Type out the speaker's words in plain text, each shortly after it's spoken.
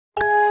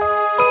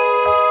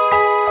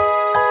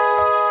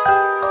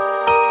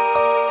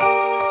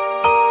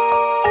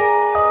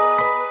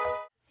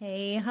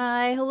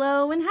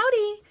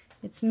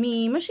It's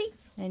me, Mushy,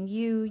 and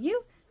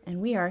you,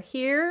 and we are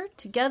here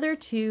together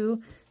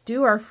to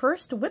do our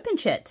first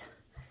WiP'n'Chit.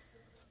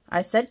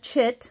 I said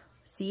chit,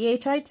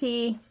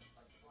 C-H-I-T.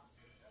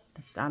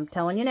 I'm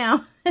telling you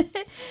now.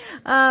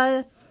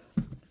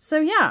 So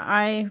yeah,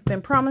 I've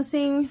been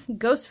promising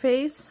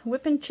Ghostface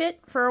WiP'n'Chit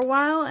for a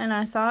while, and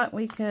I thought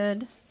we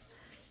could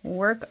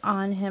work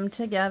on him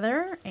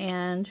together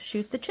and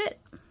shoot the chit.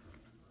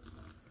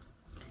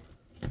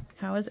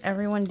 How is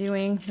everyone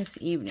doing this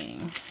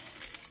evening?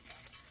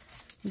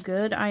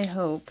 Good, I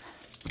hope.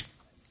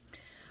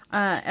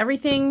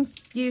 Everything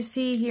you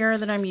see here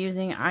that I'm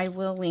using, I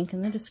will link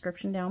in the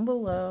description down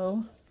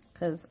below,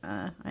 because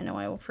I know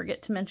I will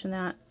forget to mention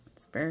that.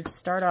 It's better to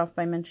start off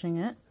by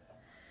mentioning it.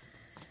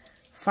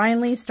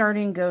 Finally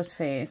starting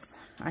Ghostface.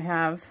 I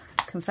have,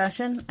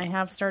 confession, I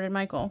have started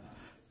Michael.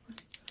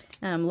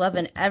 And I'm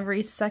loving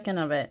every second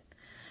of it.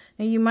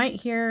 And you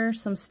might hear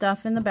some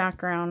stuff in the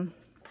background.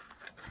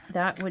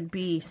 That would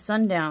be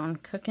Sundown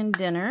cooking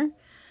dinner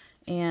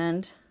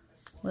and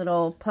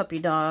little puppy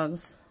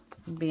dogs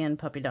being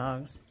puppy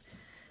dogs.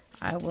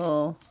 I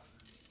will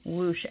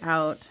whoosh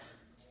out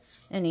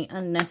any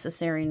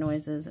unnecessary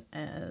noises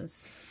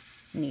as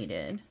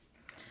needed.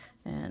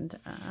 And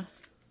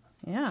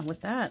yeah, with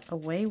that,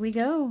 away we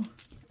go.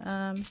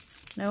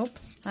 Nope,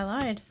 I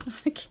lied.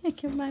 I can't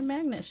get my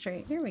magnet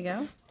straight. Here we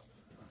go.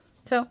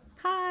 So,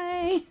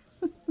 hi!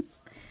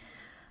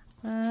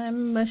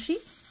 I'm Mushy.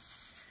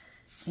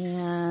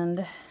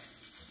 And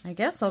I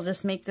guess I'll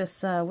just make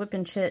this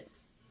WiP'n'Chit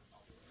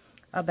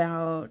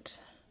about,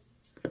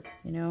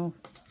 you know,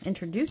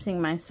 introducing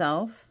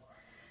myself,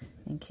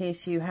 in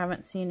case you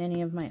haven't seen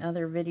any of my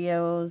other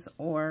videos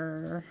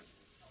or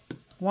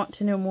want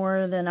to know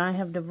more than I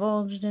have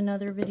divulged in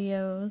other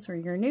videos, or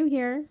you're new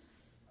here.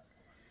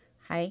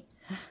 Hi.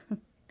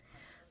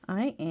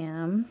 I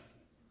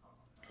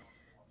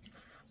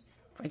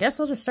guess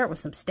I'll just start with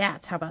some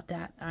stats. How about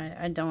that?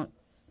 I don't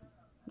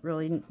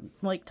really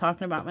like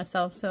talking about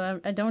myself,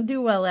 so I don't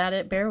do well at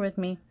it. Bear with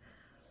me.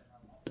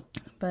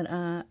 But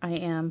I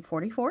am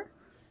 44.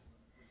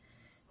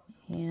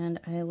 And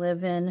I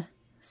live in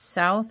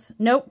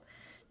Nope.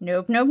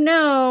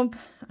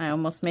 I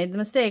almost made the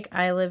mistake.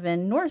 I live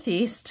in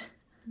Northeast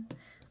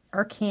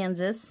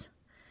Arkansas,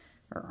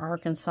 or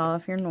Arkansas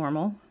if you're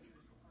normal.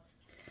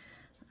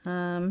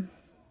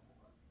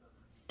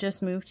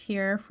 Just moved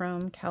here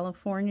from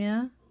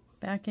California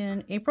back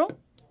in April.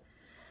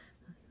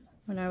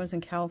 When I was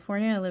in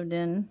California, I lived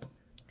in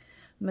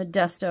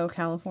Modesto,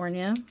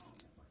 California.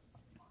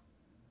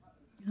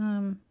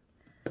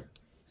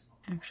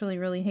 Actually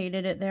really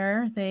hated it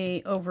there.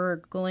 They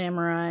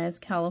over-glamorize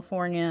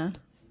California,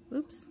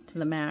 oops, to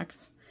the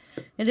max.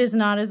 It is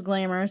not as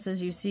glamorous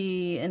as you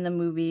see in the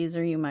movies,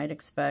 or you might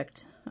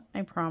expect,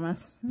 I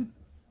promise.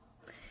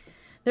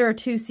 There are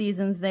 2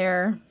 seasons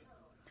there,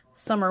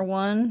 summer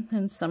 1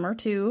 and summer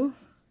 2.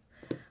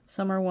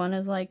 Summer 1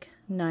 is like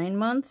 9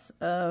 months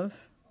of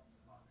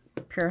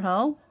pure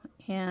hell,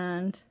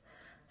 and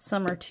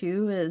summer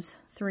 2 is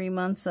 3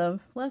 months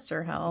of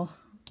lesser hell,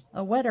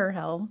 a wetter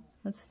hell.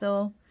 It's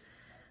still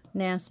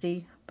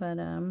nasty, but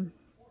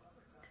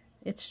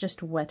it's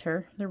just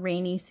wetter. The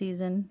rainy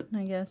season,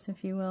 I guess,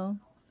 if you will.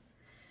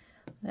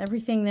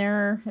 Everything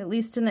there, at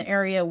least in the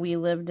area we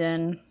lived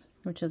in,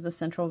 which is the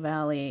Central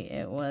Valley,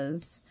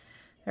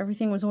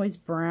 everything was always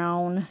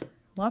brown.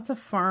 Lots of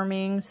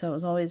farming, so it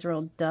was always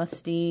real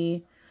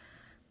dusty.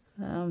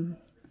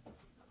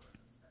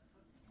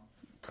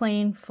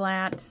 Plain,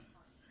 flat,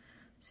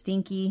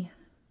 stinky.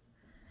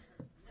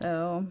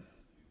 So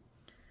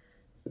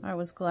I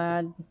was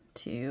glad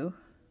to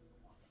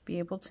be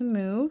able to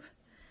move.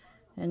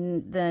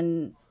 And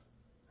then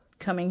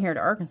coming here to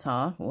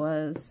Arkansas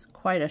was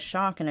quite a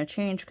shock and a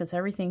change, because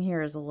everything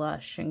here is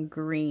lush and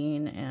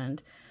green,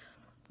 and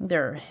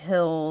there are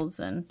hills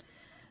and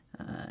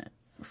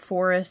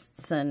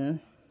forests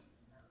and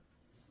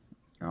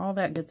all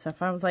that good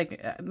stuff. I was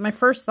like, my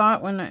first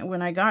thought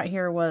when I got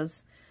here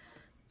was,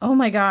 oh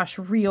my gosh,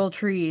 real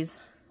trees.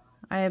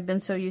 I have been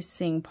so used to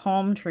seeing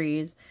palm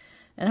trees,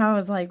 and I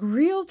was like,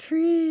 real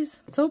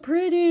trees, so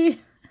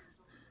pretty.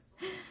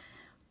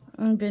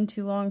 It's been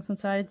too long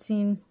since I had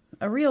seen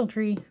a real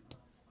tree.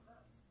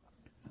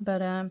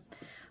 But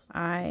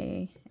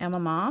I am a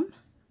mom.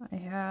 I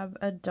have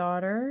a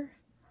daughter.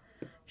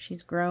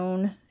 She's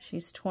grown.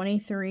 She's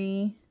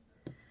 23.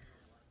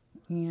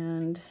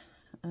 And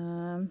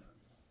a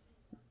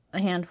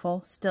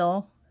handful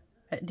still.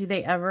 Do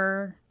they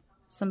ever,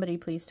 somebody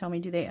please tell me,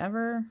 do they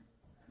ever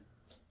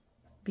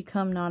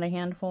become not a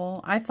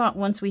handful? I thought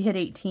once we hit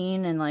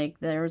 18 and like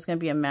there was going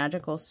to be a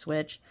magical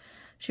switch,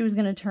 she was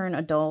going to turn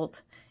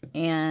adult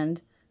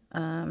and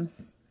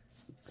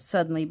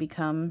suddenly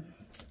become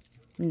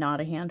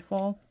not a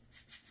handful.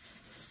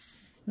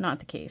 Not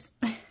the case.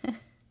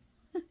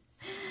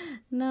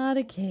 Not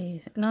the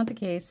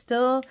case.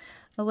 Still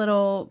a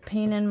little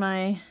pain in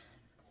my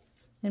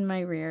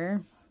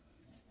rear.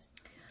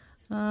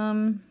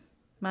 I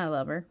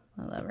love her.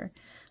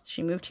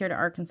 She moved here to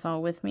Arkansas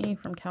with me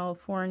from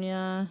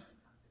California,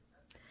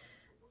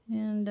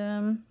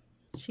 and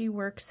She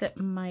works at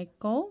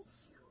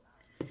Michael's,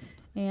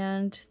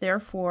 and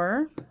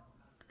therefore,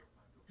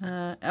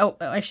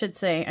 I should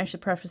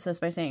preface this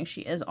by saying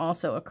she is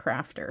also a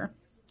crafter.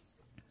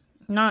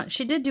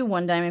 She did do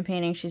one diamond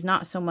painting. She's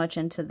not so much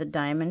into the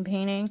diamond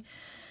painting.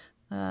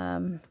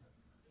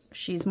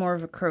 She's more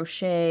of a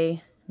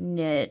crochet,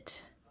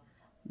 knit,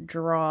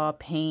 draw,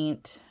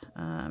 paint,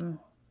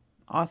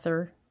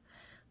 author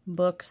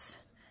books,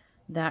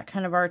 that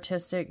kind of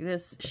artistic.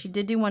 She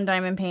did do one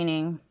diamond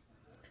painting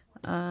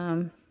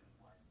of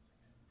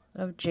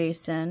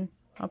Jason.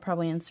 I'll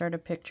probably insert a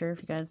picture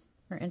if you guys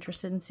are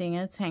interested in seeing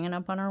it. It's hanging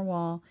up on our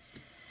wall.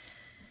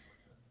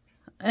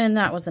 And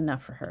that was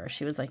enough for her.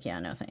 She was like, yeah,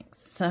 no thanks.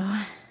 So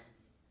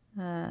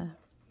I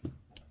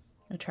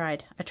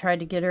tried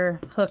to get her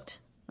hooked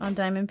on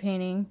diamond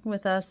painting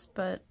with us,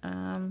 but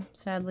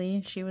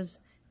sadly she was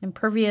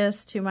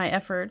impervious to my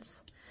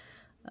efforts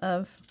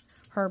of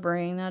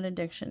harboring that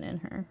addiction in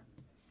her.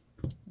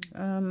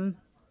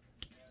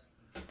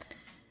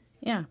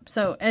 Yeah,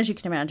 so as you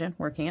can imagine,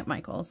 working at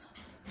Michael's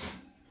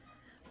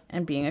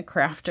and being a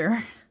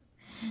crafter,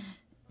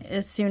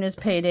 as soon as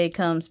payday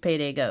comes,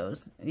 payday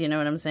goes. You know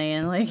what I'm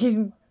saying? Like,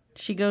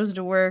 she goes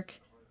to work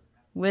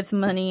with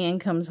money and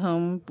comes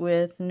home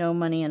with no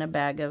money and a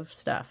bag of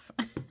stuff.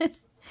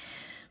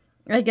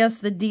 I guess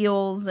the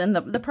deals and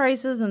the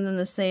prices and then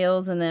the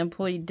sales and the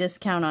employee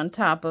discount on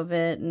top of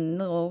it and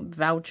little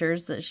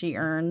vouchers that she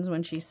earns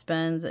when she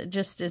spends, it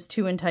just is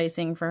too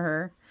enticing for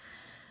her.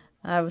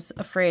 I was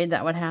afraid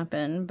that would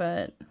happen,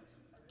 but,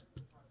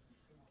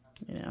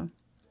 you know,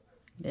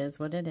 it is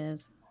what it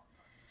is.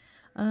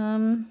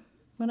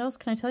 What else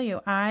can I tell you?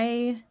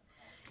 I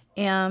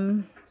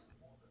am,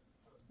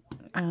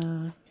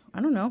 I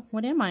don't know,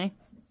 what am I?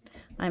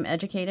 I'm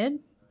educated.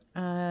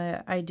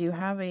 I do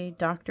have a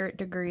doctorate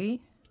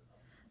degree.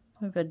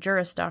 I have a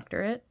Juris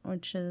Doctorate,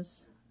 which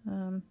is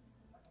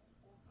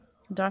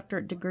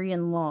doctorate degree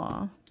in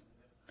law.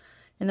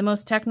 In the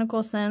most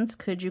technical sense,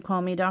 could you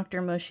call me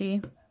Dr.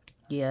 Mushy?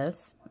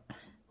 Yes.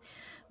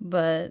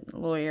 But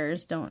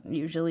lawyers don't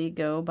usually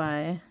go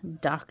by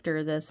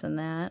doctor this and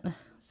that.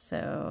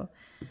 So,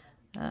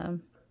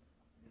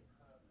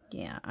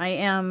 yeah, I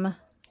am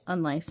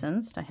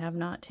unlicensed. I have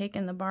not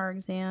taken the bar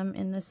exam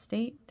in this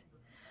state.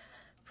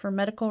 For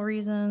medical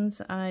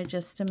reasons, I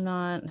just am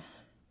not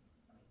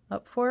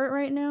up for it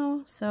right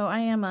now. So I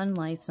am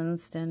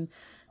unlicensed and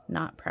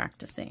not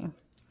practicing.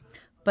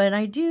 But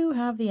I do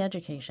have the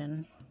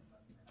education,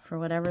 for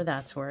whatever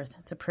that's worth.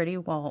 It's a pretty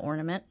wall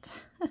ornament.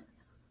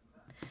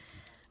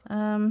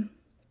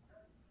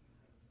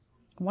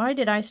 Why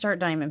did I start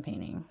diamond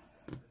painting?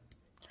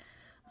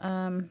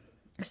 I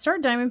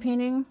started diamond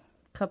painting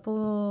a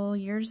couple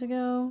years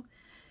ago.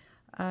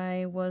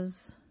 I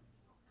was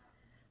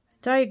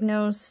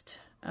misdiagnosed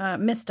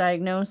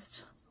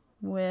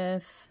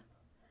with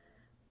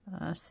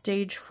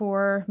stage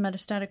 4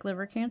 metastatic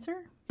liver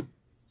cancer.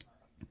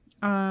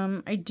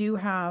 I do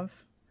have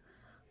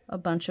a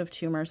bunch of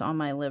tumors on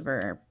my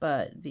liver,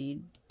 but the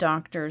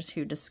doctors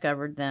who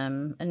discovered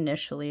them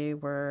initially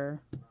were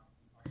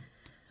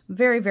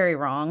very, very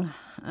wrong.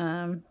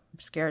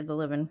 Scared the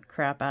living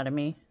crap out of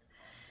me.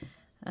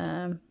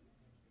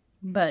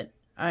 But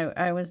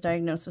I was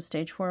diagnosed with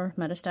stage 4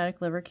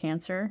 metastatic liver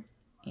cancer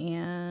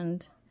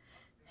and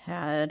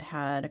had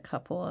a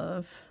couple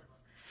of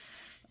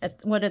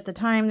what at the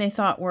time they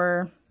thought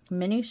were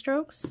mini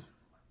strokes,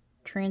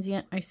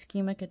 transient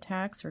ischemic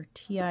attacks, or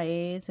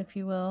TIAs, if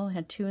you will. I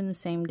had 2 in the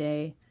same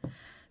day,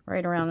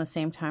 right around the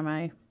same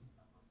time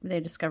they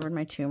discovered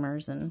my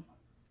tumors, and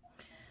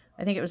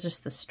I think it was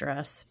just the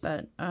stress,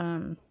 but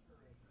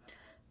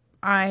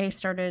I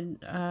started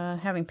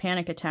having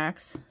panic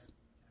attacks.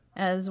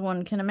 As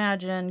one can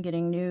imagine,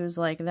 getting news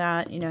like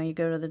that, you know, you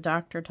go to the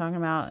doctor talking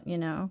about, you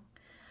know,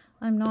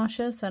 I'm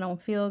nauseous, I don't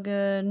feel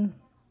good,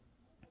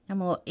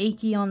 I'm a little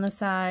achy on the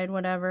side,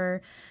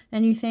 whatever,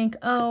 and you think,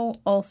 oh,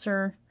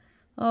 ulcer,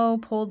 oh,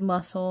 pulled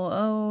muscle,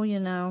 oh, you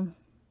know,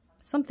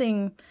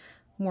 something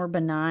more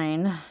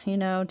benign. You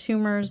know,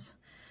 tumors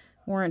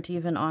weren't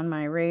even on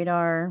my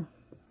radar.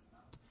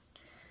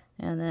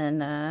 And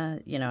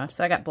then, you know,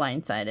 so I got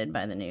blindsided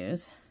by the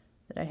news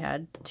that I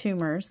had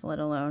tumors, let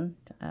alone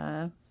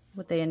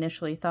what they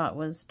initially thought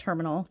was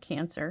terminal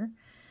cancer.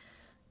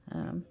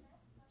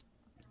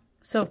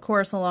 So, of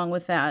course, along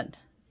with that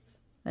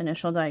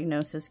initial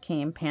diagnosis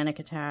came panic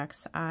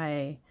attacks.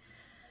 I've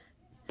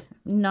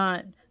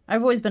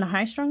always been a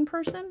high-strung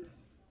person,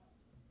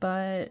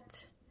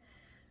 but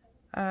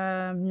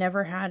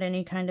never had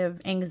any kind of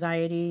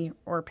anxiety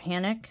or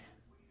panic.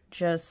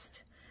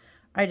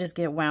 I just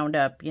get wound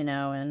up, you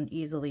know, and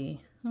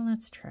easily, well,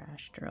 that's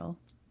trash, drill.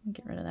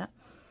 Get rid of that.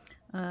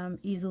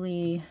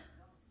 Easily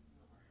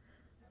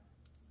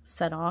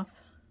set off,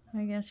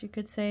 I guess you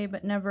could say,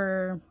 but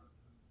never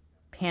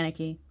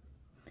panicky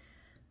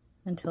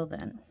until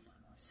then.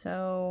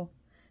 So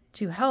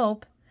to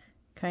help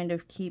kind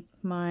of keep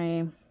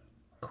my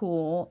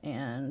cool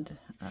and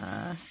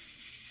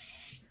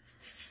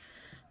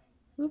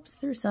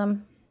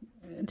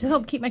to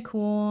help keep my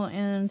cool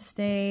and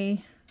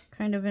stay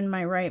kind of in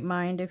my right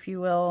mind, if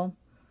you will,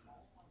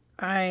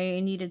 I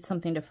needed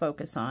something to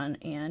focus on,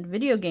 and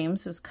video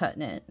games was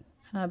cutting it.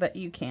 But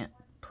you can't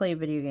play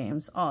video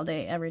games all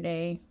day, every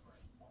day,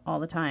 all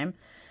the time.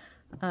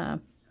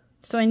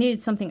 So I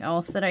needed something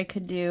else that I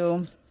could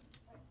do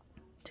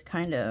to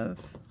kind of,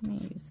 let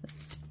me use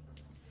this,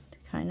 to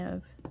kind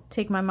of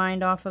take my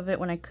mind off of it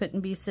when I couldn't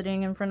be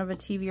sitting in front of a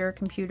TV or a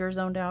computer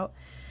zoned out.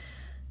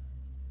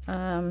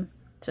 So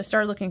I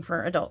started looking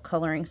for adult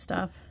coloring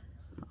stuff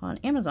on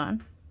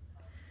Amazon,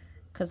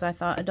 because I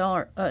thought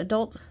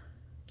adult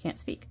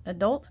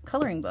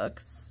coloring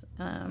books.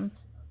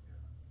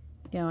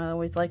 You know, I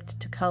always liked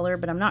to color,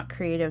 but I'm not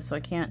creative, so I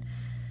can't,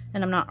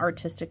 and I'm not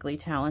artistically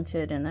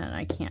talented in that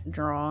I can't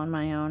draw on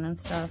my own and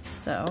stuff.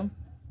 So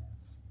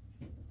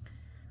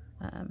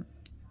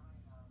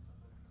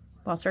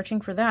while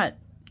searching for that,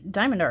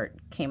 diamond art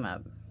came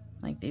up,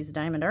 like these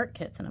diamond art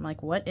kits, and I'm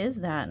like, what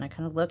is that? And I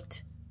kind of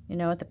looked, you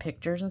know, at the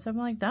pictures and stuff. I'm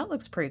like, that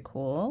looks pretty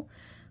cool.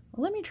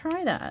 Well, let me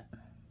try that.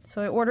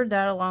 So I ordered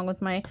that along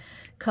with my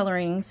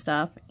coloring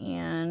stuff,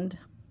 and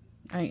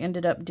I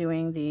ended up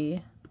doing the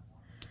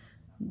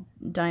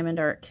diamond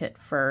art kit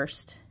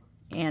first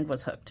and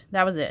was hooked.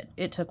 That was it.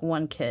 It took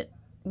one kit,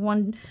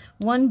 one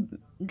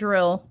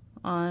drill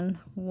on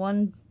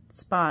one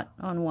spot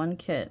on one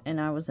kit,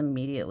 and I was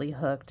immediately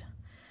hooked.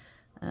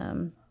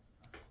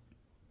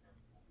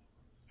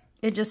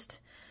 It just,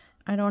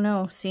 I don't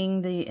know,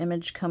 seeing the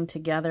image come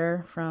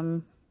together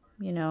from,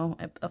 you know,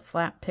 a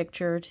flat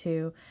picture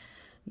to,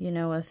 you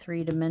know, a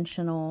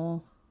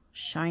three-dimensional,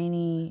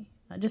 shiny,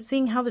 just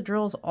seeing how the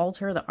drills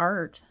alter the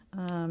art,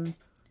 and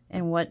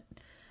what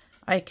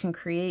I can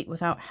create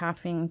without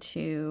having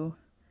to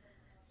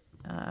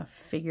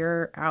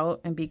figure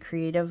out and be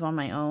creative on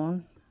my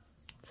own.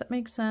 Does that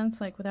make sense?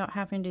 Like, without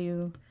having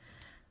to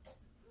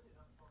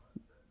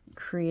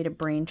create a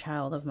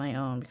brainchild of my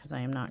own, because I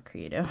am not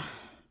creative.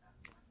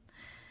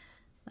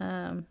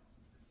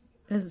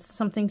 There's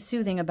something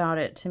soothing about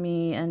it to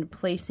me, and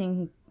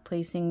placing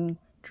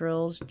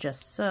drills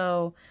just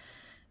so,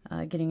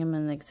 getting them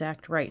in the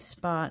exact right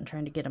spot and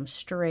trying to get them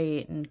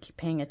straight, and keep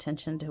paying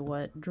attention to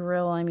what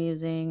drill I'm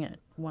using at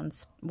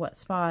what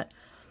spot.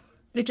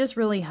 It just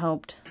really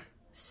helped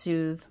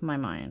soothe my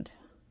mind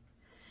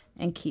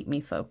and keep me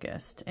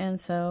focused.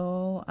 And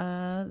so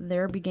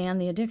there began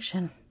the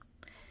addiction.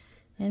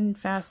 And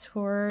fast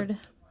forward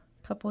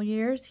a couple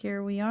years,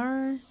 here we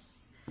are,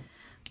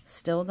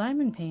 still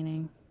diamond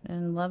painting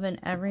and loving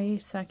every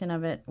second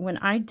of it. When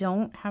I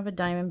don't have a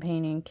diamond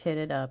painting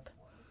kitted up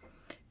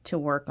to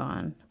work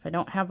on, if I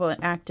don't have an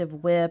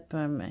active whip,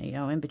 you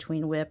know, in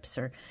between whips,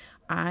 or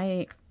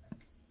I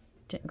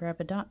didn't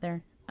grab a dot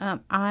there,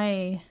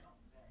 I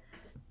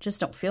just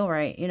don't feel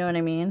right, you know what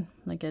I mean?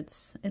 Like,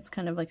 it's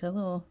kind of like a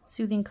little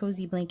soothing,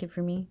 cozy blanket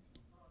for me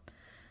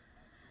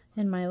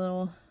in my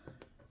little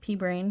pea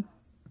brain.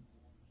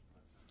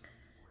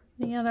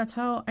 Yeah, that's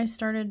how I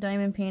started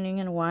diamond painting,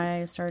 and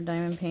why I started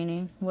diamond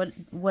painting,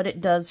 what it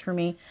does for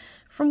me.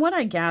 From what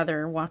I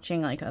gather,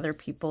 watching like other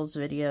people's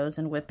videos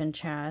and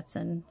WiP'n'Chats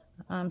and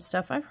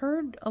stuff, I've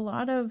heard a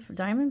lot of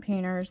diamond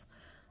painters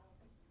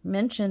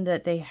mention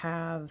that they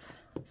have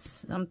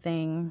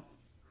something,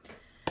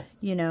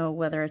 you know,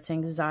 whether it's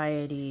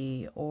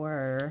anxiety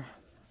or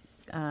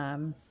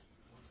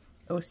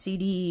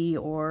OCD,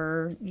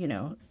 or, you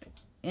know,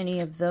 any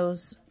of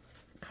those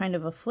kind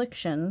of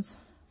afflictions,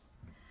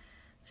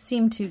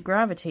 seem to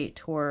gravitate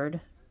toward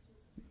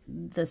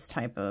this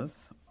type of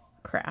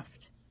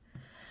craft.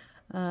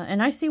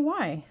 And I see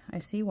why. I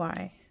see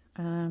why.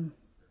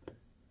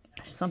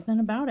 Something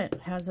about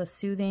it has a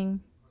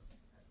soothing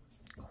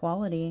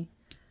quality.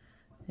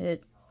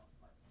 It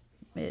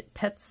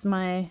pets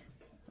the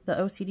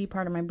OCD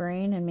part of my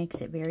brain and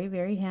makes it very,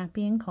 very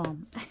happy and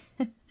calm.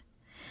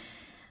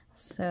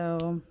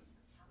 So,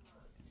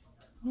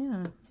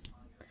 yeah.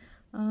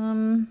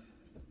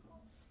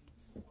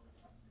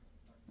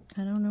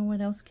 I don't know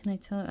what else can I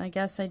tell. I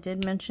guess I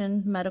did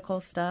mention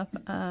medical stuff.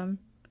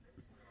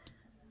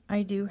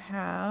 I do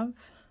have,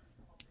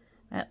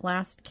 at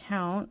last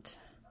count,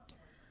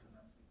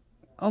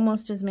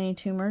 almost as many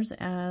tumors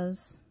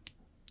as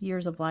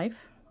years of life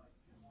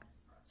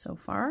so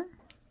far.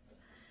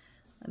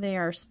 They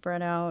are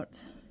spread out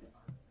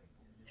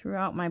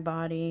throughout my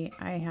body.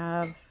 I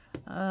have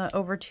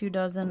over 2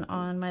 dozen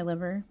on my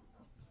liver.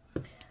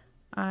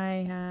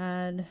 I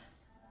had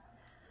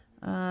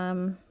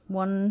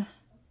one,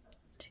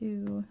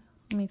 two,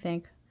 let me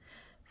think.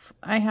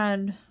 I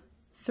had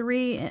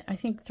I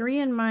think three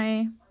in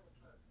my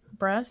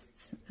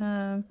breasts.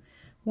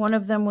 One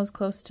of them was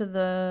close to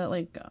the,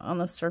 like, on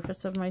the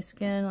surface of my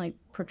skin, like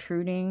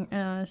protruding.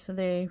 So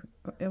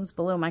it was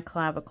below my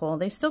clavicle.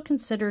 They still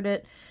considered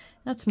it,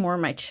 that's more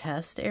my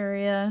chest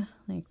area,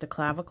 like the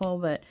clavicle,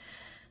 but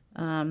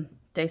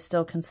they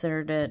still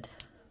considered it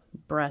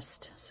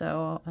breast.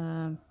 So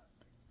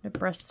the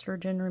breast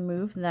surgeon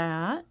removed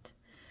that.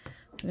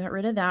 So got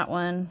rid of that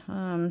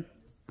one.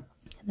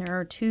 There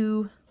are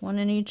two, one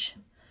in each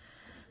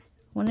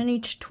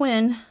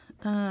twin,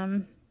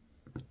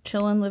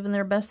 chilling, living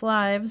their best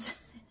lives,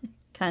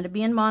 kind of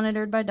being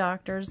monitored by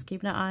doctors,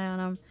 keeping an eye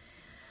on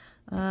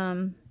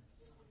them.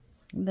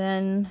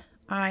 Then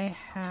I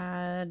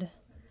had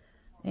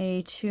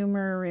a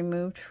tumor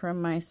removed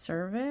from my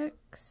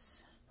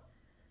cervix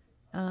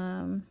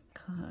 2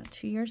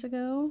 years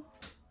ago.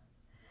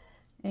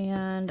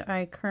 And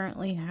I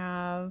currently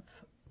have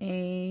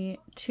a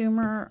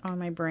tumor on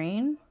my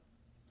brain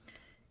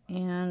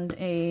and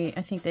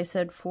I think they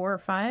said 4 or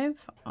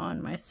 5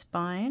 on my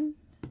spine,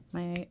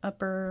 my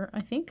upper,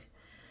 I think,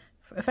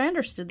 if I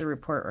understood the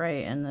report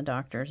right and the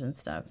doctors and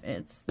stuff,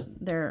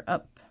 they're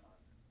up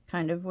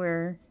kind of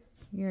where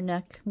your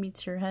neck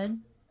meets your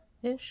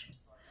head-ish.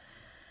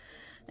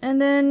 And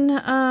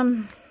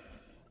then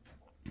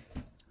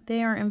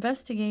they are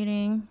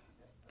investigating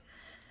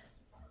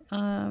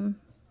on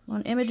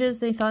images.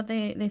 They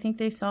think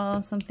they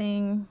saw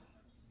something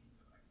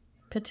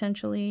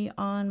potentially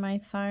on my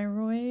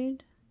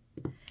thyroid,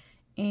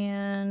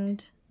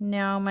 and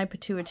now my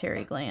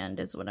pituitary gland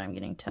is what I'm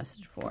getting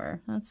tested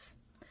for. That's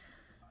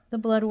the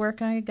blood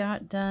work I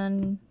got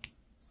done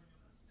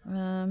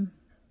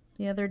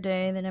the other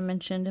day that I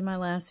mentioned in my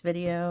last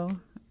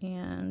video,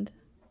 and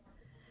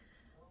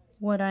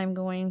what I'm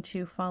going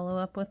to follow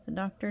up with the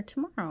doctor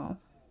tomorrow.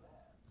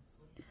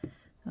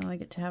 I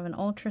get to have an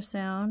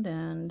ultrasound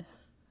and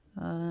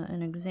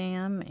an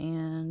exam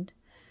and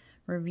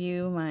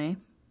review my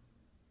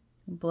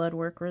blood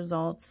work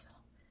results.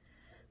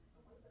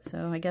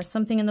 So I guess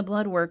something in the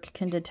blood work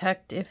can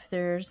detect if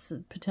there's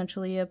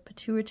potentially a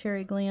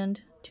pituitary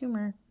gland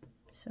tumor.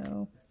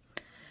 So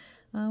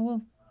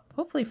we'll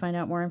hopefully find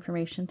out more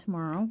information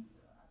tomorrow.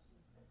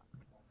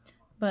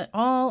 But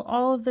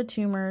all of the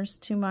tumors,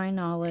 to my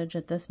knowledge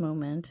at this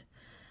moment,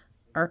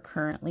 are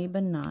currently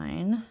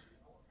benign.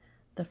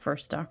 The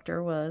first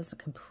doctor was a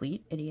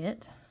complete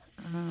idiot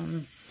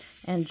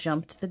and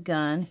jumped the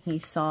gun. He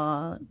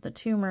saw the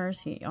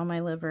tumors on my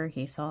liver,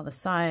 he saw the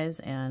size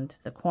and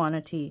the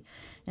quantity,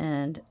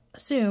 and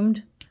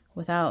assumed,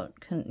 without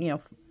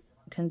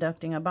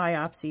conducting a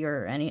biopsy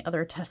or any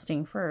other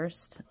testing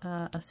first,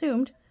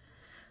 assumed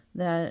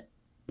that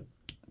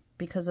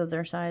because of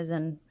their size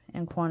and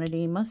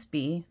quantity must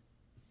be,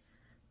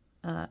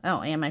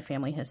 and my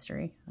family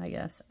history, I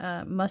guess,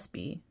 must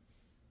be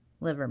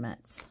liver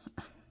mets.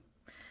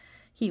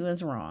 He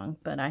was wrong,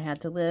 but I had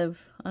to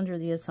live under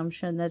the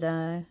assumption that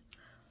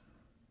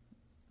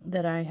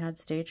I had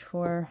stage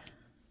 4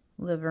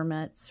 liver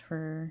mets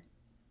for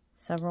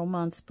several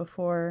months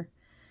before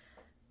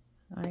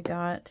I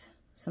got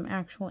some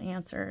actual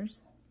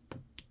answers.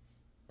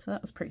 So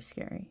that was pretty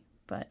scary.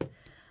 But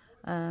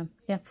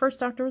yeah, first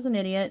doctor was an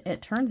idiot.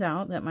 It turns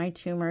out that my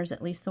tumors,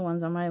 at least the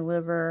ones on my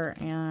liver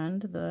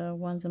and the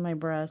ones in my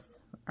breast,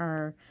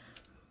 are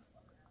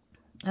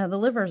the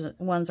liver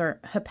ones are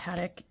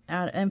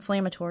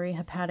inflammatory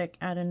hepatic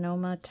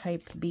adenoma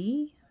type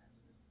B,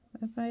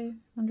 if I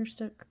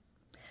understood.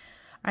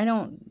 I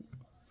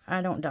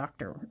don't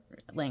doctor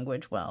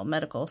language well,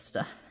 medical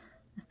stuff.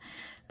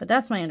 But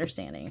that's my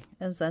understanding,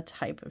 is that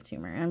type of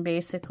tumor. And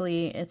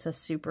basically, it's a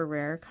super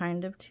rare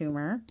kind of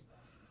tumor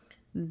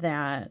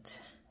that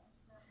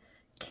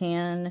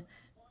can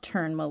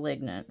turn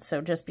malignant.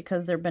 So just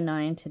because they're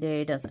benign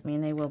today doesn't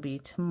mean they will be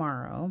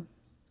tomorrow.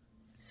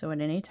 So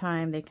at any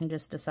time, they can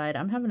just decide,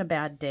 I'm having a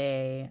bad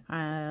day,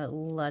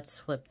 let's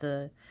flip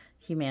the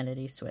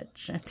humanity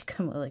switch and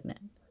become malignant.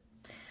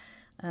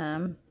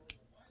 And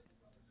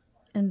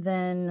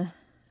then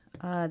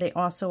they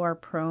also are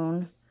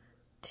prone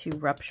to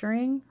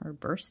rupturing or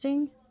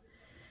bursting.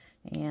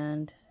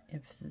 And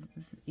if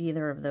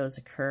either of those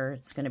occur,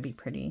 it's going to be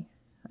pretty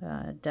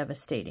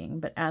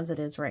devastating. But as it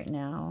is right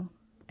now,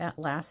 at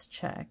last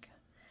check,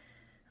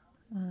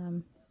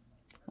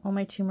 all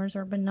my tumors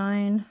are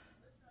benign.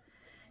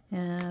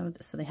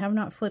 So they have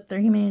not flipped their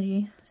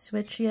humanity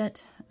switch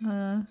yet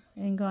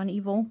and gone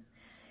evil.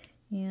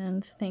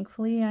 And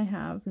thankfully, I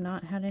have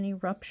not had any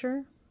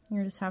rupture.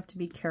 You just have to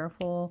be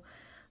careful.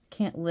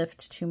 Can't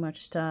lift too much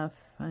stuff.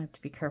 I have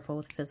to be careful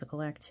with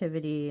physical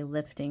activity,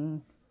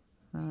 lifting.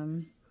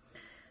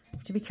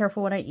 Have to be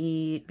careful what I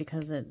eat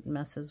because it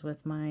messes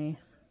with my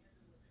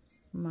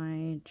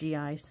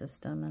GI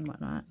system and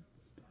whatnot.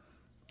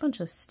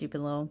 Bunch of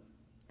stupid little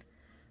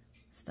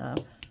stuff.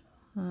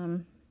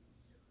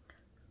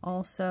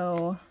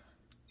 Also,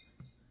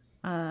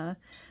 I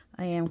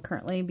am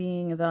currently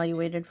being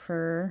evaluated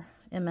for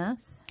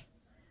MS.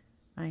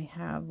 I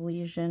have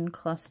lesion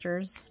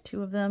clusters,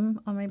 2 of them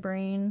on my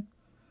brain,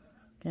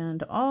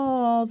 and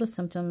all the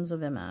symptoms of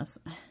MS.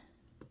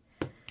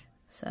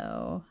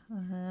 So,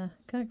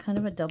 got kind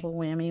of a double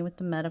whammy with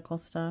the medical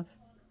stuff.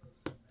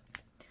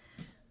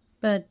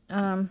 But,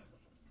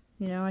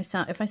 you know,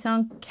 if I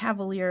sound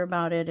cavalier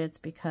about it, it's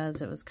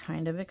because it was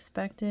kind of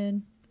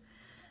expected.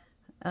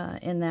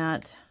 In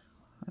that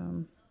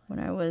when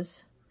I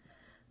was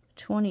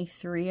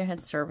 23, I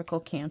had cervical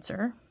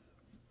cancer,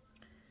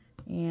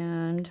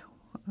 and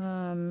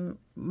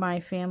my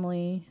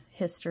family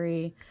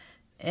history,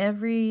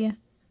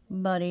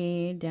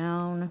 everybody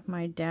down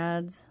my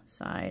dad's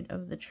side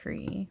of the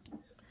tree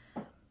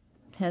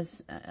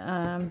has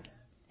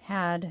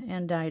had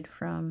and died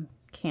from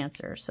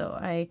cancer. So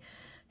I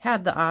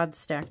had the odds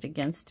stacked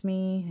against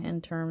me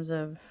in terms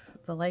of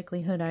the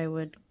likelihood I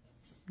would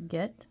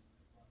get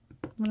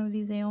one of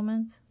these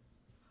ailments.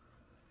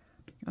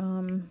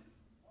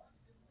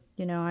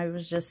 You know,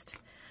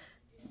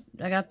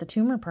 I got the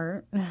tumor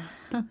part,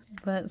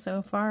 but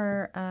so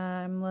far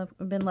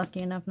I've been lucky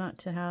enough not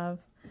to have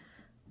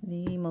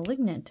the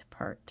malignant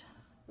part.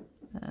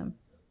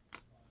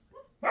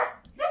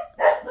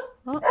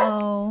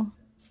 Uh-oh,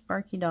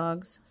 barky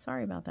dogs.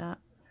 Sorry about that.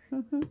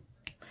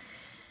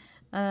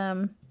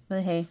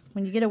 But hey,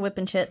 when you get a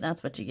WiP'n'Chit,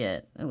 that's what you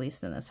get, at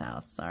least in this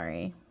house.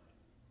 Sorry.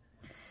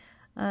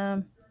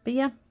 But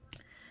yeah,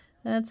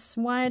 that's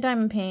why I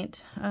diamond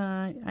paint.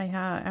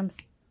 I'm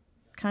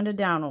kind of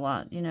down a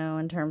lot, you know,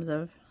 in terms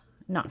of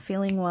not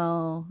feeling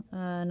well,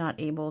 not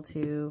able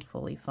to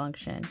fully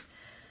function.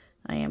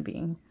 I am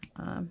being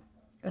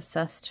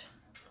assessed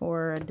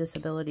for a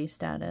disability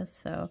status,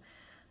 so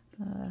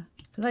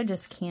because I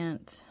just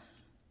can't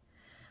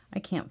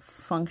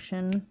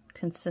function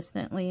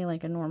consistently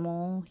like a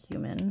normal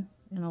human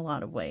in a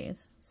lot of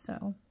ways.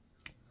 So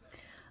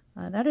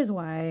that is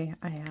why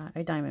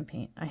I diamond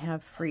paint. I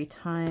have free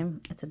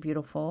time. It's a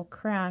beautiful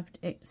craft.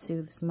 It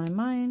soothes my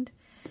mind.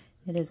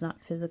 It is not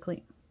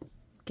physically,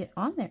 get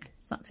on there,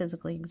 it's not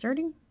physically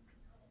exerting,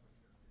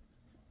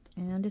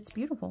 and it's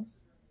beautiful.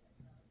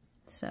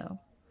 So,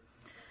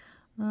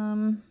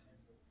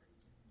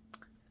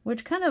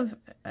 which kind of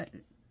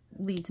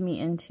leads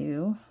me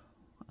into,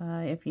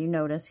 if you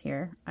notice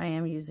here, I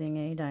am using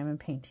a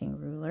diamond painting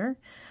ruler.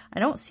 I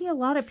don't see a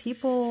lot of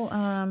people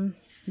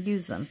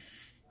use them,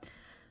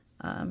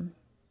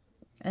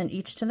 and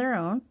each to their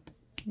own.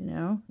 You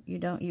know, you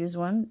don't use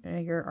one,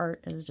 your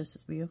art is just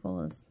as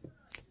beautiful as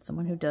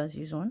someone who does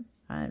use one.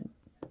 I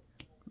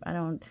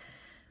don't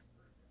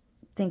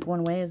think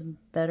one way is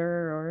better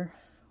or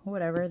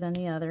whatever than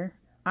the other.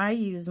 I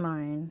use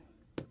mine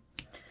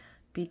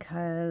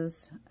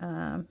because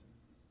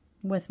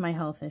with my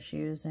health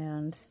issues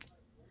and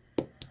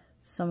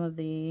some of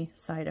the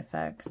side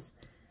effects,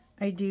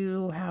 I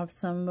do have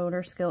some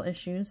motor skill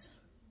issues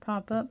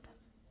pop up,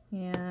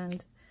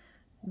 and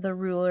the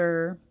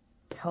ruler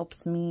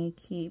helps me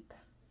keep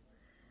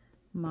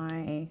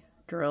my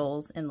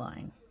drills in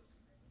line,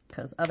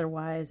 because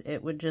otherwise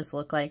it would just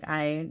look like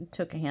I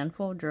took a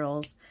handful of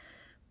drills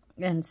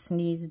and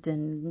sneezed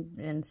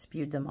and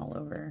spewed them all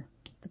over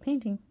the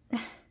painting.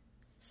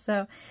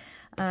 So,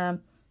 and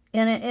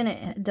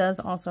it does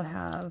also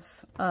have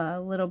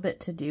a little bit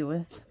to do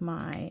with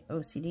my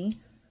OCD.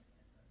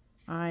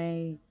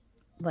 I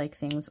like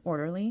things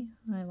orderly.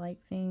 I like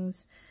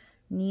things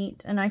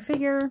neat. And I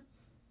figure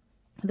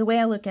the way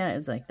I look at it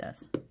is like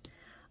this.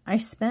 I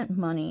spent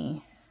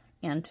money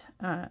and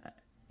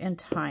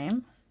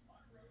time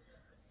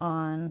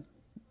on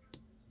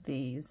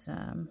these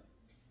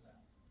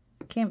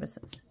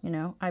canvases. You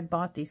know, I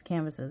bought these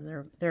canvases.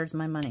 There's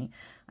my money.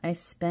 I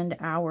spend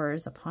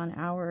hours upon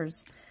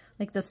hours.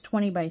 Like this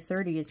 20 by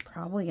 30 is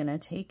probably going to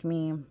take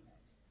me,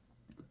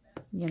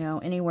 you know,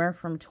 anywhere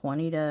from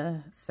 20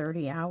 to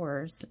 30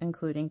 hours,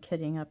 including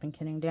kitting up and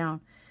kitting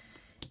down.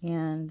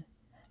 And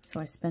so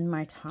I spend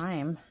my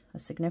time, a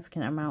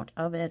significant amount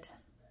of it,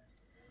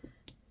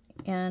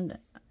 and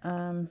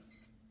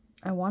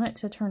I want it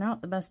to turn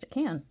out the best it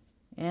can.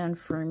 And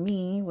for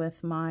me,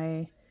 with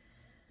my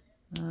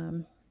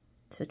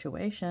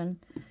situation,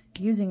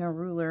 using a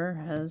ruler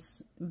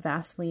has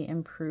vastly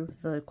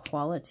improved the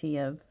quality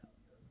of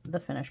the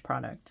finished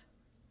product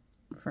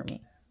for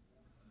me.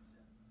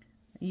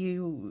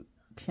 You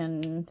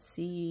can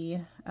see,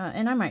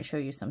 and I might show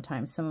you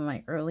sometimes, some of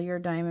my earlier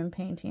diamond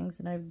paintings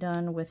that I've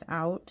done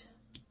without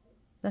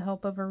the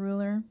help of a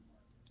ruler.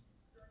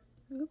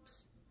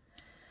 Oops.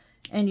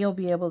 And you'll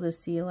be able to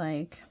see,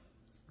 like,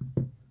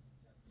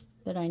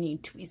 that I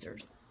need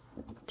tweezers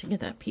to get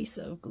that piece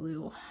of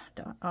glue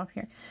off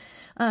here.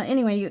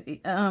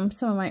 Anyway,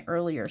 some of my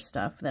earlier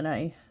stuff that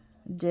I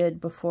did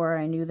before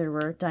I knew there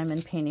were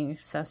diamond painting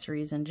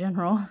accessories in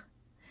general,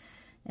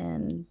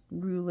 and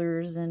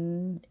rulers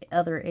and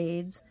other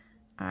aids,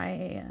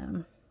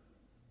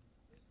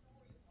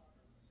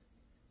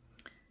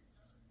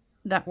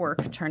 that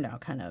work turned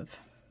out kind of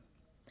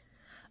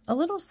a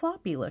little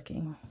sloppy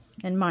looking,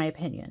 in my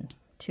opinion,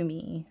 to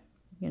me,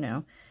 you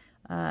know,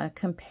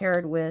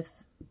 compared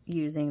with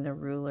using the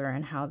ruler,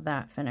 and how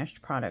that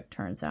finished product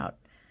turns out,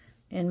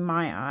 in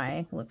my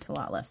eye, looks a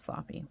lot less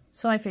sloppy.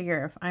 So I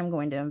figure if I'm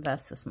going to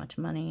invest this much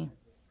money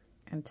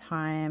and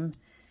time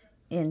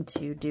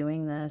into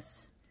doing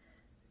this,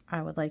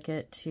 I would like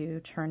it to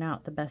turn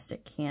out the best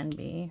it can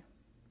be.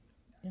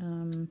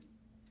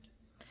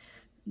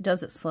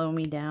 Does it slow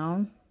me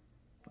down?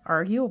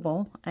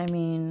 Arguable. I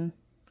mean,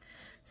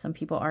 some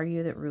people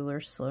argue that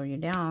rulers slow you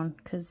down,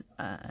 because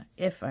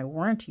if I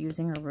weren't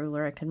using a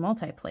ruler, I could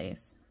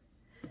multi-place,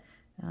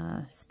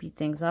 speed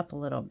things up a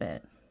little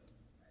bit.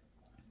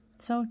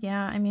 So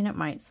yeah, I mean, it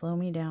might slow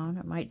me down.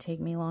 It might take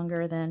me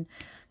longer than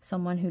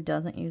someone who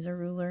doesn't use a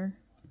ruler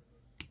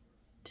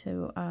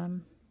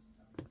to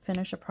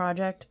finish a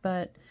project,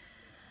 but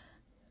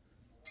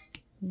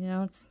you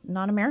know, it's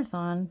not a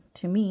marathon.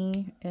 To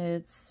me,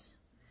 it's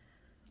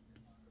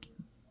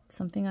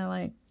something I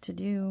like to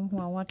do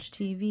while watch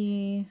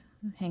TV,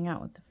 hang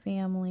out with the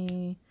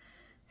family,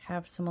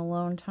 have some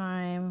alone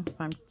time. If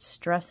I'm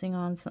stressing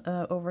on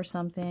over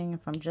something,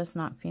 if I'm just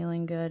not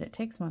feeling good, it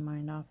takes my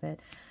mind off it.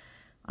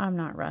 I'm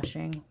not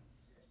rushing.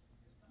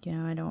 You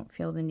know, I don't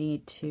feel the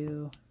need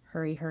to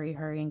hurry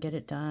and get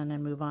it done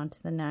and move on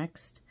to the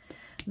next.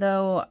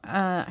 Though,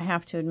 I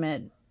have to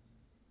admit,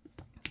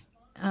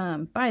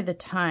 by the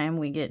time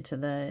we get to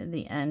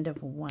the end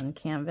of one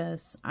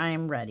canvas,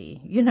 I'm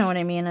ready. You know what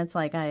I mean? It's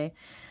like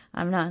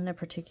I'm not in a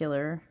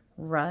particular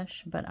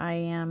rush, but I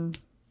am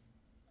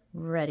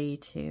ready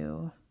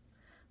to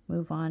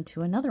move on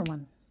to another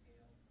one.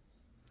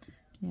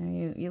 You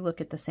know, you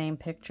look at the same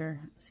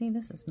picture. See,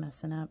 this is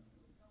messing up.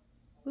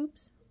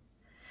 Oops.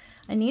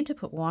 I need to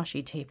put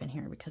washi tape in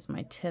here because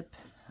my tip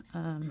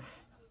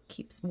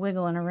keeps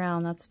wiggling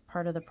around. That's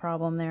part of the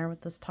problem there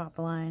with this top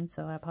line,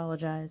 so I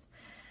apologize.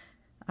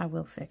 I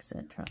will fix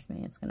it. Trust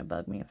me, it's going to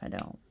bug me if I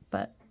don't.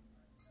 But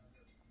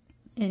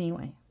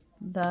anyway,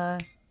 by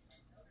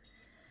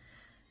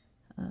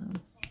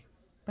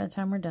the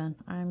time we're done,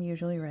 I'm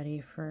usually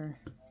ready for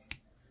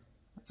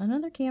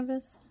another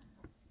canvas.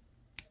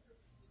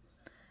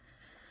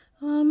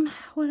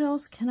 What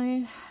else can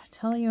I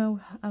tell you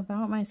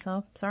about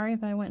myself? Sorry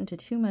if I went into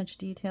too much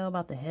detail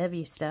about the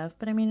heavy stuff,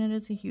 but I mean, it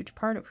is a huge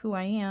part of who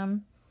I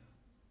am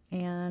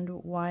and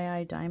why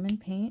I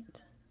diamond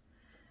paint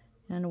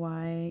and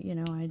why, you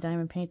know, I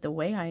diamond paint the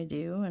way I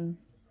do. And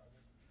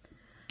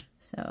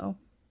so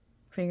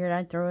figured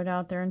I'd throw it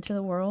out there into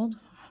the world.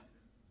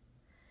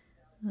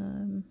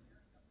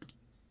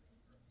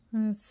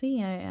 Let's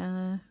see,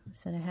 I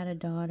said I had a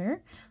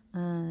daughter.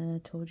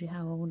 Told you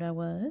how old I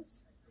was.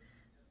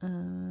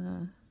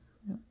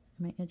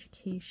 My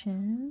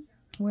education,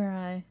 where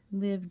I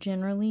live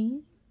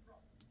generally.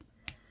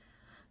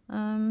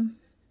 How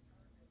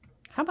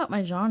about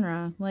my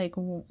genre? Like,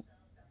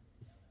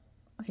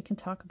 I can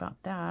talk about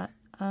that.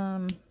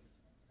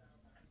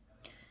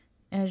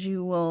 As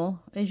you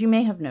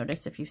may have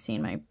noticed if you've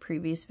seen my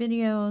previous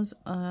videos,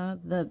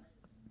 the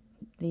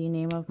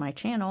name of my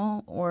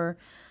channel, or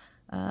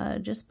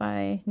just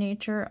by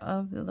nature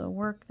of the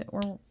work that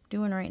we're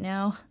doing right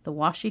now, the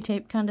washi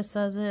tape kind of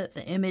says it,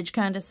 the image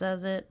kind of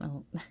says it,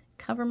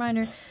 cover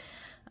minder.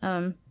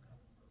 I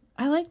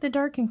like the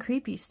dark and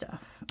creepy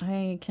stuff.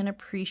 I can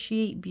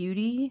appreciate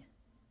beauty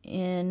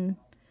in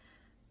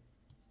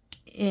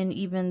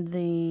even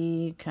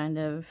the kind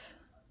of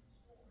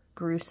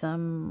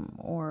gruesome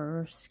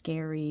or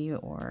scary,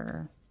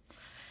 or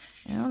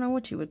I don't know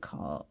what you would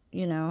call it,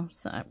 you know,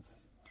 so,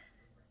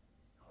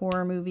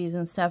 horror movies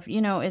and stuff.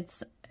 You know,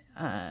 it's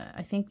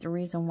I think the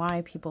reason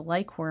why people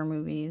like horror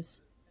movies,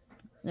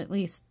 at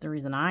least the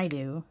reason I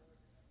do,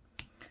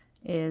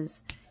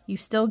 is you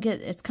still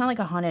get, it's kind of like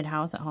a haunted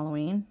house at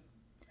Halloween.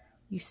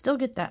 You still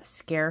get that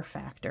scare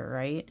factor,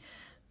 right?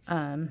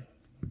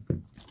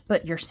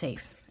 But you're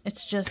safe.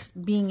 It's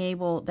just being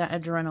able, that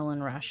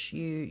adrenaline rush.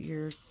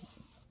 You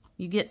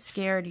get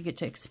scared, you get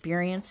to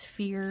experience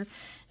fear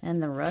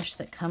and the rush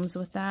that comes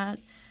with that,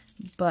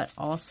 but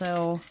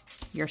also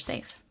you're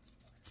safe.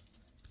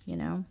 You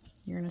know,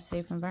 you're in a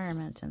safe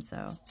environment, and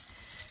so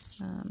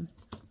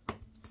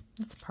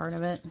that's part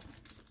of it.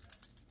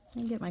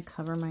 Let me get my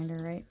cover minder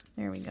right.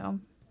 There we go.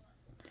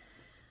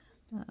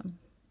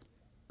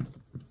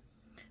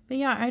 But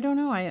yeah, I don't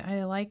know.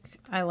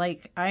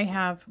 I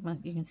have, well,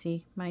 you can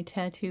see my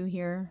tattoo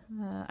here.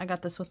 I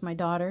got this with my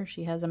daughter.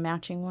 She has a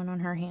matching one on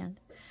her hand.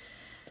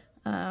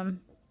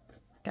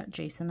 Got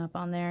Jason up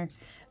on there.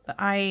 But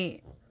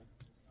Aaliyah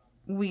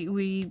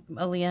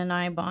and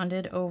I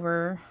bonded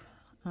over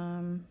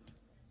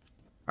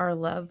our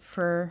love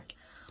for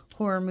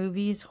horror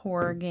movies,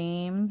 horror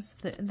games.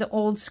 The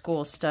old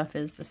school stuff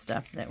is the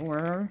stuff that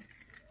we're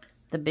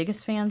the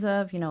biggest fans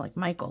of, you know, like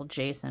Michael,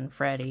 Jason,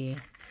 Freddy.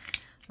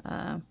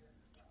 The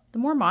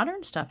more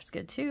modern stuff's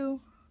good too.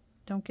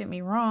 Don't get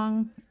me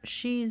wrong.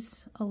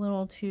 She's a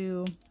little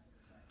too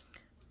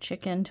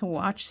chicken to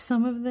watch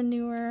some of the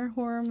newer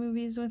horror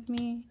movies with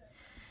me.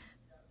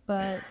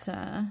 But, is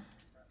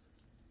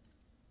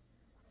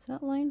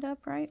that lined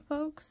up right,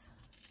 folks?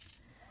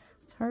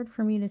 It's hard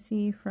for me to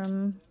see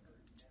from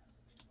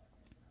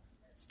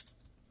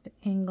the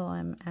angle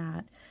I'm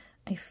at.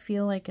 I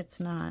feel like it's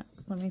not.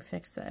 Let me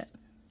fix it.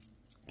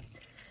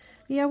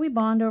 Yeah, we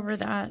bond over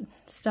that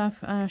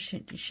stuff.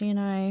 She and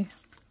I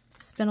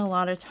spent a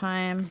lot of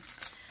time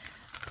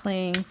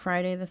playing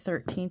Friday the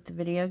 13th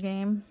video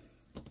game.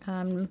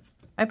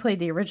 I played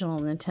the original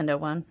Nintendo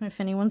one,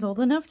 if anyone's old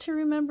enough to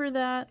remember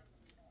that.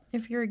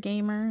 If you're a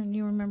gamer and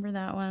you remember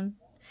that one.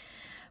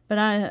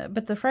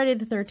 But the Friday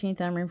the 13th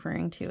I'm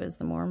referring to is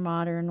the more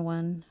modern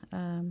one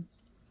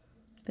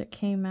that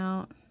came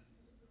out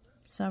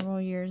several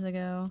years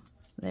ago.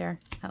 There,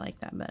 I like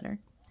that better.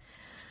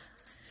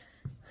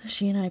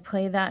 She and I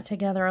play that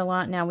together a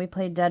lot now. We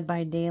play Dead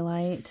by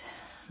Daylight.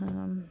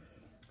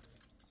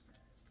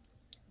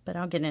 But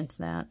I'll get into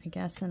that, I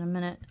guess, in a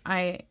minute.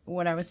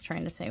 What I was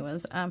trying to say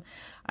was,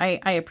 I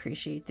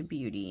appreciate the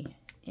beauty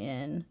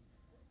in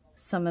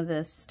some of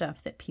this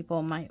stuff that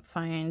people might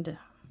find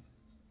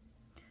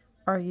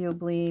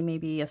arguably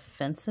maybe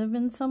offensive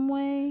in some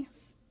way,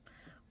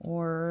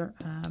 or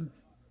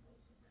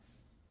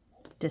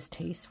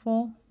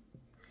distasteful.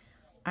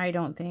 I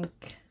don't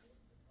think,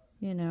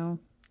 you know,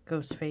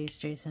 Ghostface,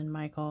 Jason,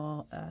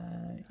 Michael,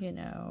 you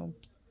know,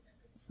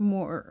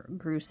 more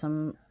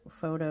gruesome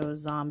photos,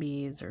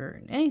 zombies,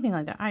 or anything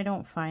like that. I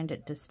don't find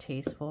it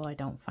distasteful. I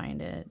don't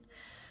find it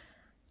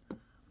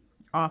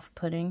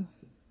off-putting.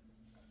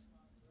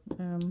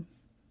 You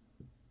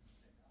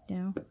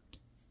know,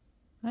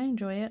 I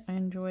enjoy it. I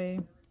enjoy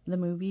the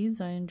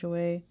movies. I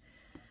enjoy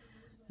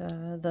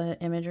the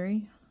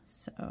imagery.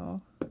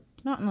 So,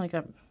 not in like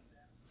a,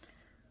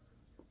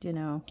 you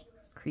know,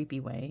 creepy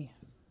way.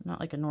 Not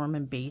like a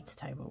Norman Bates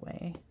type of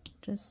way.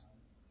 Just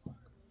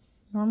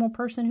normal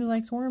person who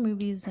likes horror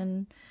movies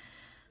and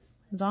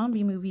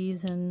zombie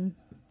movies and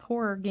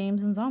horror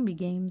games and zombie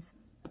games.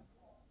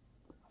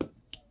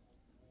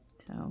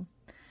 So,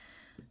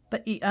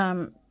 but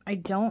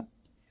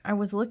I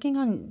was looking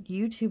on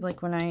YouTube,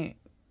 like, when I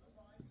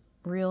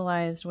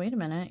realized, wait a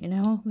minute, you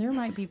know, there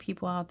might be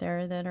people out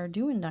there that are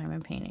doing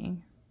diamond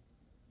painting.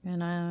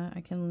 And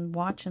I can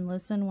watch and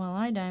listen while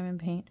I diamond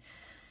paint.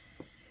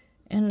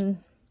 And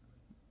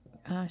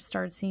I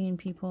started seeing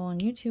people on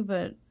YouTube,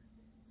 but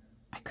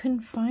I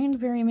couldn't find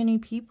very many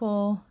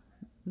people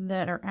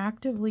that are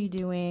actively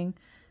doing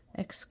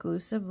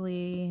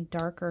exclusively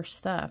darker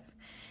stuff.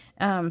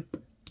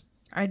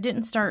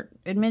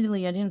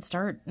 Admittedly, I didn't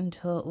start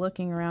until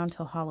looking around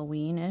till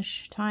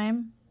Halloween-ish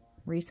time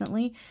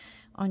recently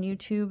on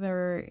YouTube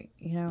or,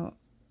 you know,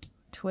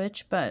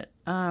 Twitch, but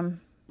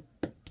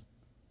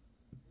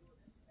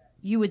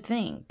you would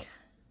think,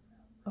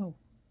 oh,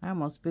 I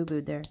almost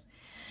boo-booed there.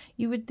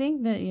 You would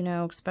think that, you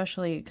know,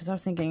 especially because I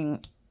was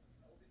thinking,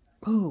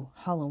 ooh,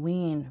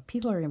 Halloween,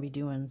 people are going to be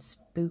doing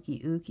spooky,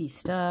 ooky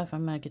stuff.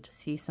 I'm going to get to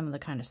see some of the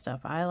kind of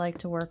stuff I like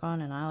to work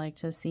on and I like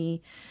to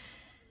see.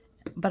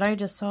 But I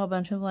just saw a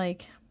bunch of,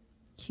 like,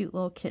 cute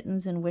little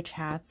kittens in witch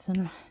hats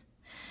and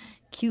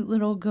cute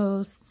little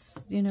ghosts,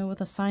 you know,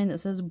 with a sign that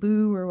says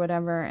boo or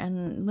whatever,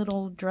 and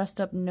little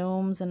dressed up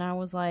gnomes, and I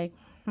was like,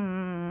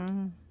 I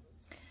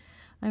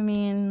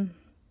mean,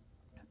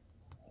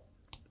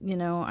 you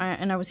know,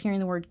 I was hearing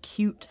the word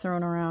cute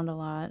thrown around a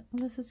lot. Oh,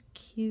 this is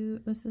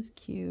cute, this is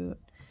cute.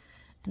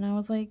 And I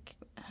was like,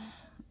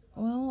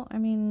 well, I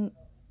mean,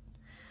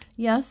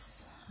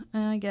 yes,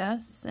 I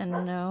guess, and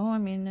no. I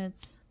mean,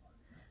 it's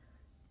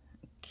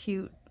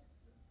cute.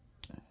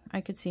 I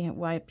could see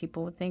why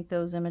people would think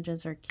those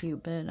images are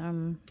cute, but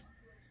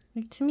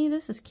like, to me,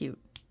 this is cute.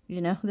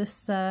 You know,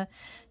 this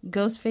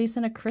ghost face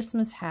in a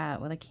Christmas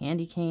hat with a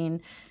candy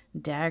cane,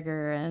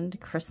 dagger,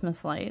 and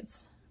Christmas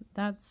lights.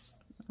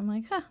 I'm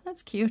like, huh,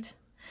 that's cute.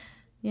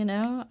 You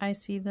know, I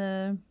see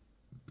I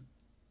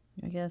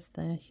guess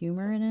the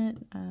humor in it.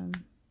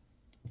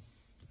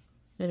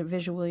 It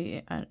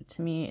visually,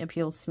 to me,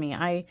 appeals to me.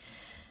 I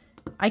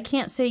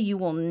can't say you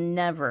will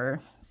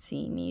never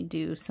see me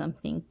do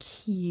something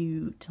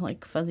cute,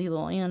 like fuzzy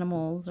little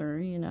animals or,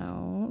 you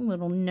know,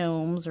 little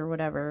gnomes or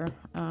whatever.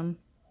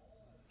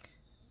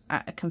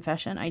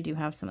 Confession, I do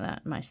have some of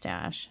that in my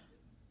stash.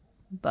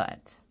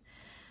 But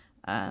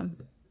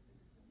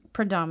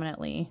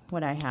predominantly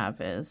what I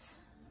have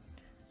is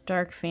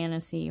dark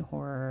fantasy,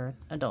 horror,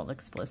 adult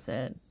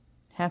explicit,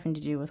 having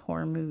to do with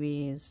horror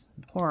movies,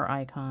 horror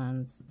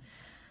icons,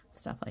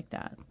 stuff like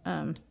that.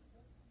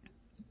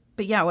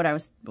 But yeah,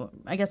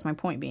 I guess my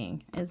point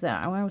being is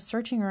that when I was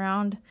searching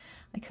around,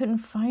 I couldn't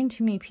find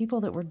too many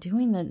people that were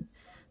doing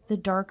the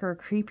darker,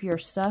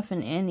 creepier stuff.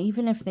 And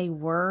even if they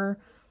were,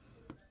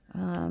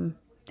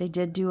 they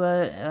did do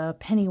a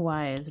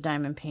Pennywise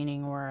diamond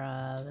painting or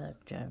a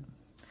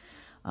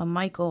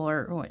Michael,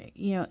 or,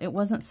 you know, it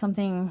wasn't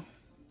something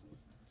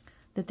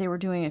that they were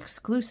doing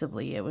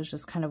exclusively. It was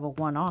just kind of a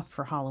one-off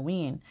for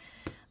Halloween.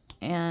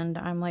 And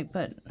I'm like,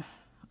 but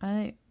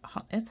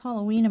it's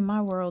Halloween in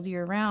my world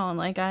year round.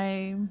 Like,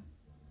 I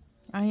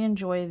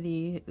enjoy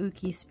the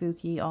ooky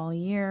spooky all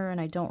year, and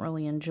I don't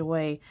really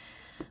enjoy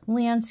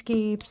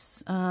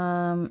landscapes,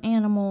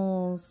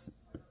 animals.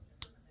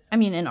 I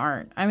mean, in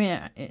art. I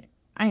mean,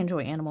 I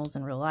enjoy animals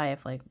in real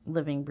life, like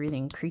living,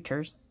 breathing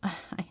creatures. I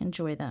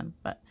enjoy them,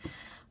 but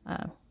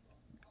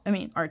I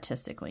mean,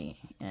 artistically,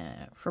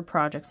 for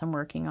projects I'm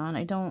working on,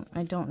 I don't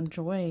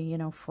enjoy, you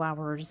know,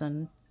 flowers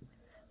and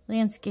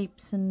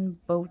landscapes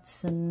and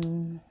boats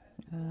and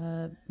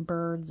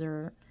birds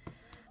or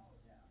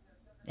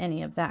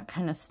any of that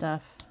kind of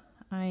stuff.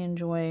 I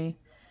enjoy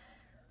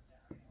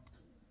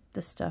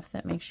the stuff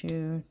that makes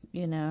you,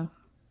 you know,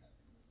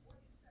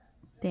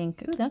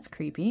 think, ooh, that's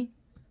creepy.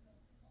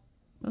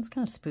 That's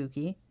kind of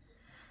spooky.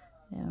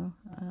 You know,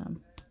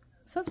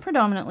 so that's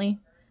predominantly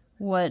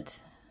what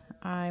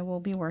I will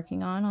be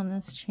working on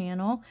this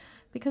channel,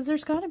 because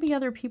there's got to be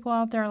other people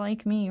out there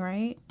like me,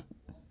 right?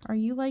 Are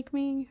you like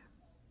me?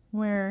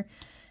 Where,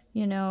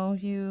 you know,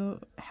 you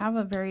have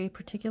a very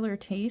particular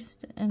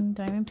taste in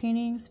diamond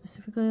painting,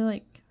 specifically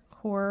like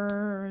horror,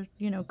 or,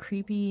 you know,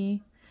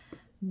 creepy,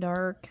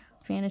 dark,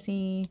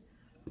 fantasy,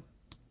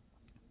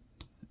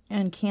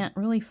 and can't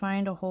really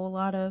find a whole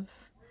lot of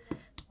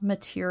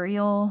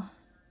material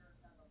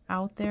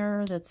out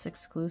there that's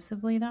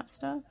exclusively that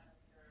stuff.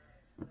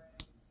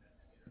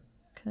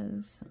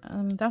 Because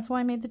that's why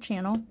I made the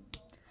channel.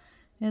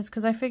 Is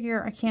because I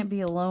figure I can't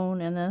be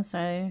alone in this.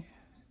 You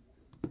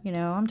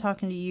know, I'm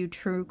talking to you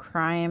true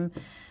crime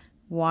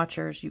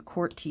watchers, you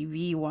court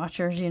TV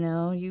watchers, you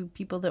know, you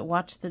people that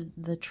watch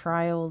the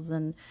trials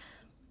and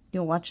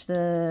you'll watch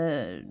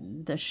the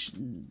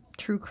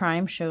true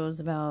crime shows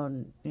about,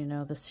 you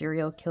know, the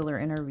serial killer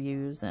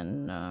interviews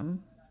and,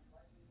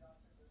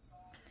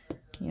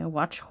 you know,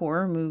 watch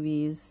horror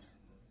movies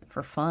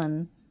for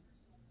fun.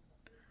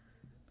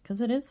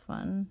 Because it is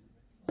fun.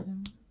 You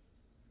know?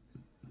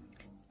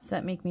 Does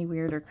that make me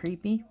weird or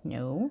creepy?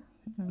 No.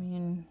 I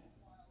mean,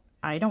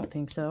 I don't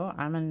think so.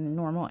 I'm a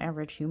normal,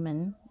 average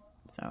human.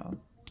 So,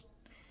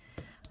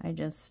 I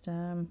just,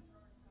 I'm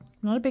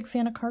not a big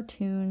fan of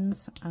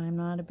cartoons. I'm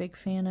not a big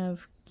fan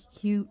of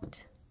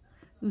cute,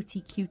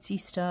 ootsy-cutesy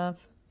stuff.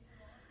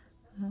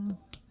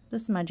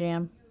 This is my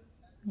jam.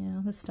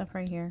 Yeah, this stuff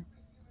right here.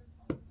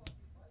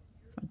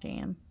 It's my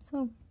jam.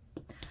 So,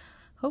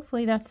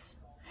 hopefully that's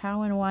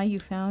how and why you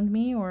found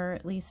me, or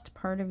at least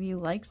part of you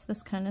likes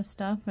this kind of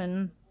stuff,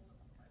 and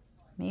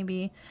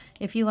maybe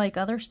if you like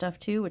other stuff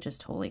too, which is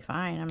totally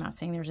fine. I'm not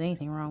saying there's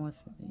anything wrong with,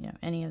 you know,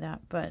 any of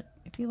that, but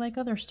if you like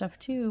other stuff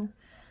too,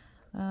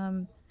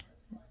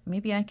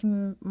 maybe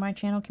my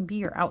channel can be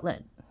your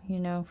outlet, you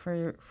know,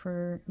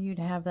 for you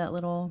to have that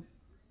little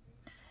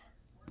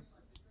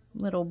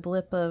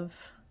blip of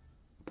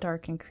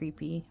dark and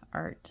creepy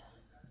art.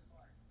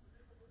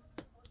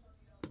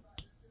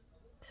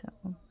 So,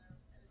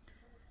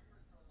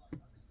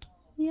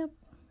 yep,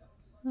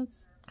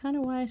 that's kind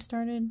of why I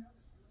started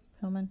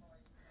filming.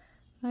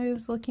 I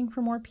was looking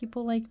for more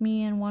people like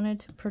me and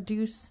wanted to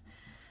produce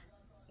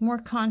more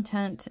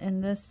content in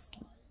this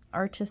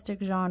artistic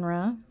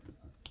genre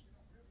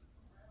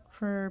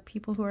for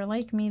people who are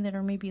like me that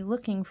are maybe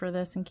looking for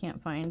this and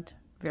can't find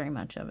very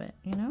much of it,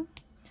 you know?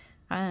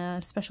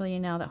 Especially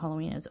now that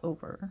Halloween is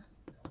over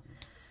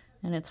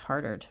and it's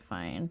harder to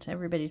find.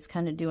 Everybody's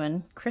kind of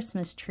doing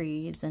Christmas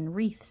trees and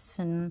wreaths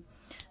and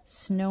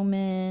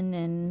snowmen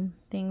and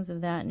things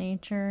of that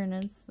nature, and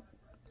it's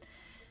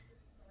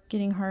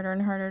getting harder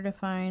and harder to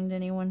find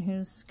anyone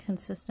who's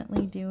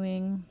consistently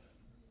doing,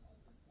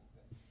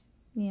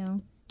 you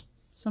know,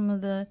 some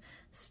of the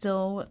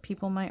still what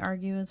people might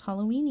argue is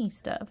Halloween-y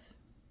stuff.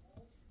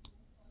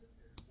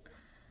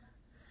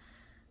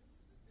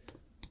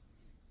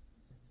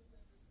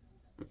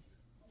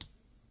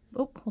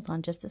 Oh, hold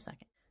on just a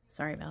second.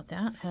 Sorry about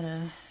that. Had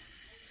to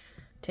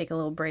take a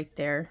little break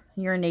there.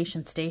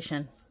 Urination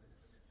station.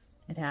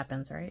 It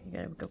happens, right? You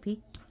gotta go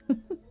pee.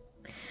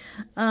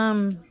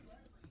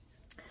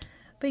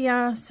 But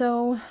yeah,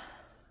 so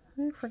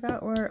I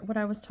forgot what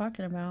I was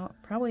talking about.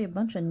 Probably a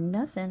bunch of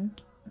nothing.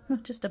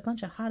 Just a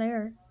bunch of hot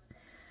air.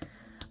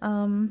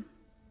 I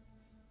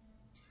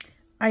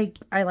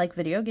like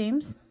video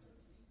games.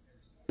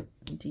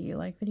 Do you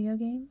like video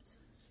games?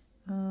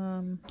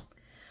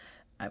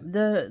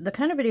 The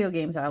kind of video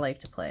games I like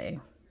to play,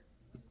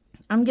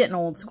 I'm getting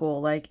old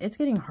school. Like, it's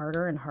getting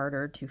harder and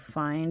harder to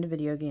find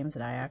video games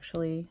that I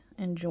actually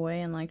enjoy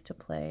and like to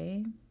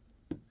play.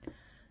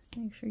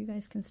 Make sure you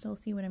guys can still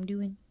see what I'm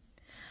doing.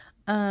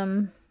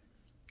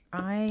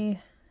 I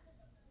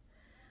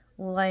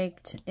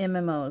liked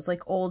MMOs,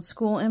 like old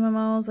school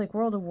MMOs, like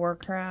World of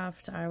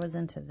Warcraft. I was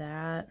into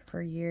that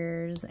for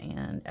years,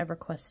 and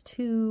EverQuest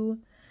 2.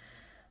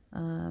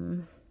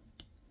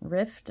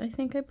 Rift, I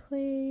think I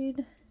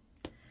played.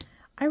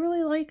 I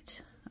really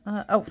liked,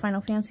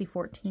 Final Fantasy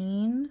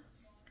 14.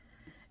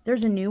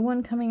 There's a new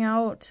one coming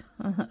out,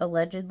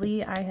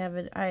 allegedly.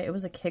 It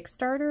was a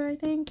Kickstarter, I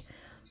think.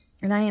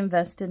 And I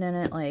invested in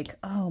it like,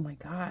 oh my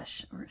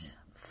gosh,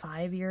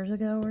 5 years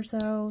ago or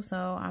so. So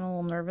I'm a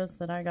little nervous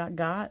that I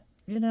got,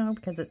 you know,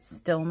 because it's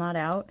still not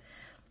out.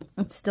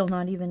 It's still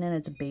not even in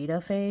its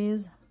beta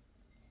phase.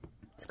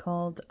 It's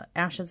called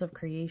Ashes of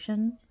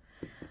Creation.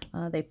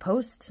 They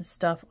post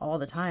stuff all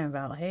the time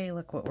about, hey,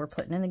 look what we're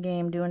putting in the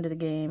game, doing to the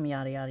game,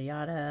 yada, yada,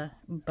 yada.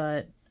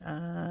 But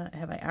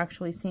have I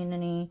actually seen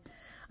any?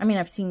 I mean,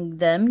 I've seen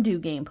them do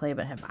gameplay,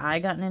 but have I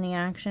gotten any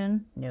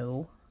action?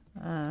 No.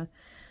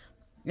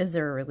 Is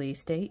there a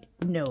release date?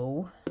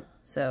 No.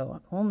 So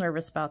I'm a little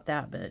nervous about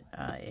that, but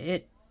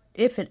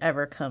if it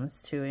ever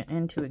comes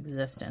into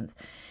existence,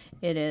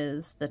 it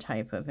is the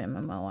type of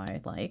MMO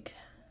I like.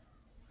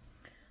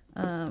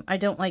 I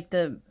don't like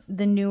the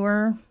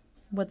newer,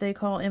 what they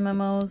call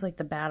MMOs, like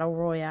the Battle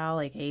Royale,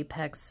 like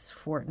Apex,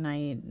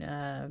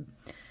 Fortnite,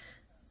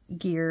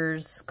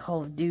 Gears,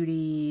 Call of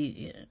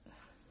Duty,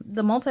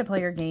 the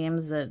multiplayer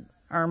games that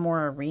are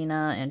more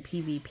arena and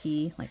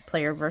PvP, like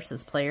player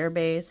versus player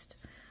based.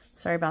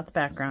 Sorry about the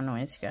background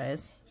noise, you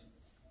guys.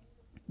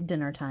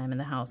 Dinner time in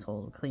the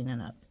household, cleaning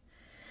up.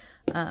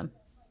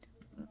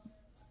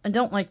 I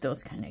don't like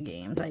those kind of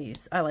games.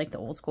 I like the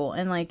old school.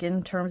 And like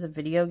in terms of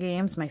video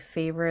games, my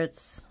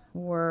favorites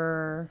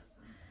were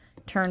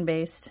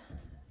turn-based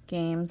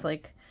games,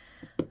 like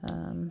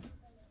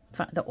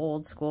the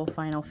old school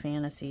Final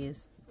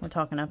Fantasies. We're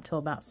talking up till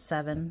about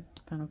 7,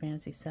 Final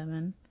Fantasy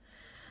 7.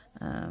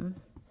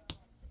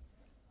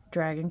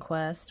 Dragon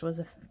Quest was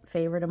a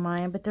favorite of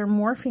mine, but they're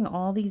morphing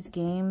all these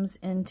games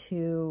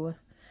into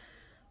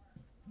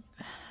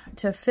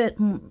to fit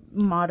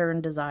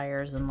modern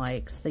desires and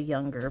likes, the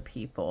younger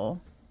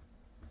people.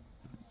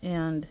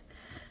 And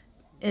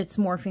it's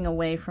morphing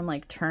away from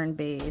like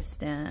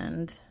turn-based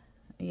and,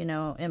 you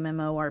know,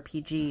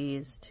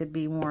 MMORPGs to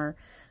be more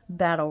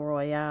battle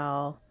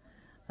royale,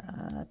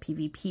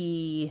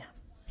 PvP,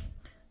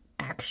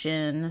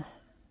 action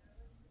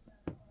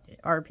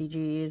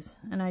RPGs,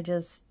 and I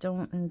just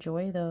don't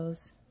enjoy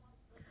those.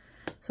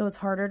 So it's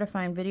harder to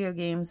find video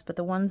games, but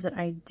the ones that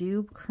I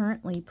do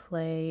currently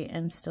play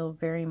and still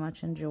very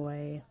much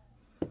enjoy,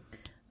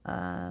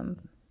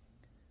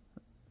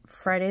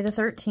 Friday the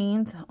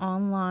 13th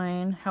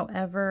online.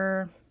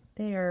 However,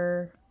 they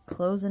are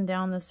closing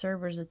down the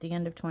servers at the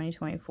end of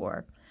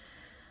 2024.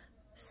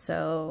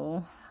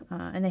 So,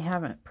 and they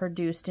haven't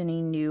produced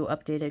any new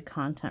updated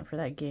content for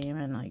that game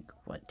in like,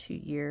 what, 2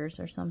 years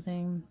or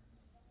something.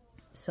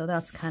 So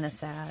that's kind of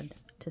sad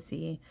to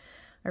see.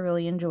 I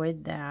really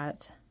enjoyed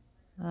that.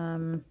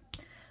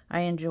 I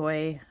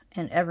enjoy,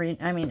 and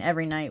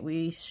every night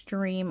we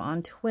stream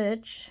on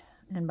Twitch,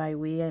 and by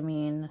we I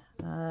mean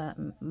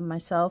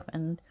myself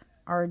and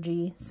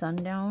RG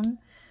Sundown,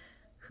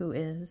 who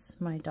is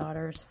my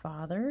daughter's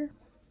father,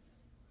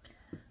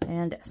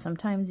 and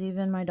sometimes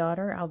even my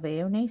daughter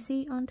Alveo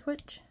Nacy on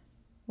Twitch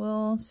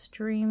will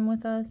stream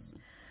with us.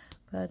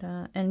 But,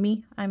 and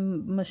me,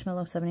 I'm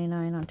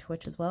Mushmallow79 on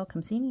Twitch as well.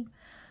 Come see me.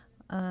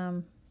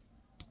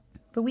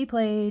 But we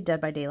play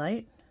Dead by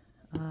Daylight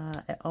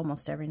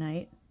almost every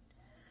night.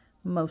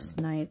 Most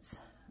nights.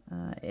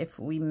 If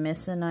we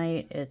miss a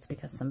night, it's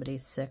because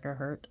somebody's sick or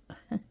hurt.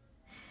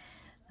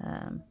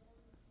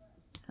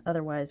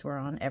 Otherwise, we're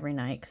on every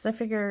night. Because I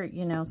figure,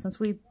 you know, since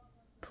we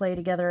play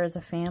together as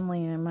a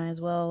family, I might as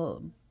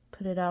well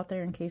put it out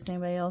there in case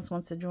anybody else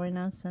wants to join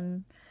us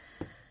and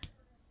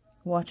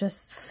watch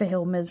us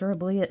fail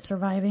miserably at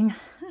surviving.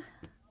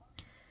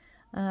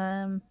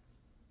 And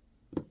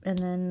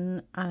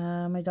then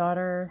my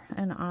daughter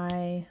and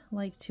I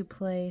like to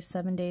play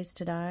 7 Days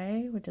to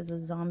Die, which is a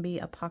zombie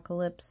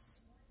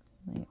apocalypse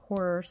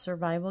horror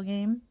survival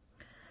game.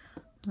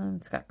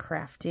 It's got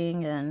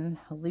crafting and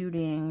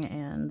looting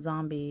and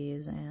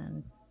zombies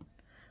and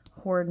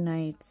horde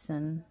nights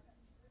and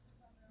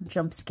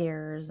jump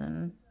scares,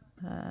 and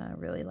I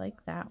really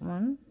like that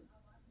one.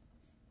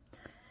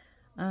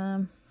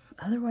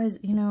 Otherwise,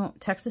 you know,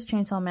 Texas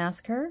Chainsaw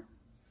Massacre,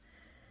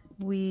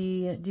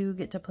 we do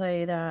get to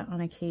play that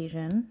on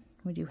occasion.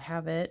 We do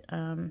have it.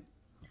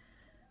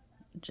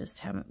 Just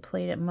haven't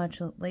played it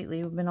much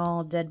lately. We've been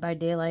all Dead by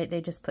Daylight.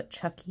 They just put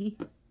Chucky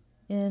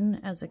in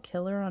as a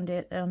killer on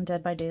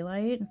Dead by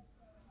Daylight.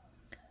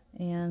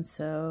 And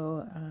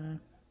so,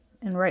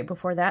 and right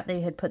before that,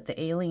 they had put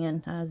the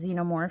alien,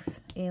 xenomorph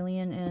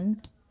alien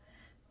in.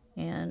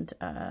 And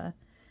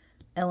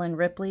Ellen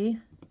Ripley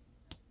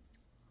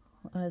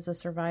as a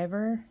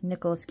survivor.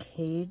 Nicolas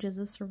Cage is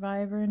a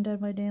survivor in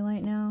Dead by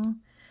Daylight now.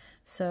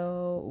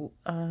 So,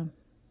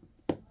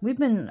 we've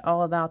been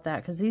all about that,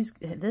 because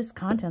this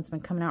content's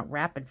been coming out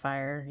rapid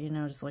fire, you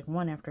know, just like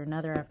one after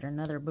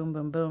another, boom,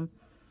 boom, boom.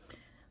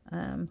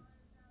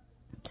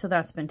 So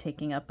that's been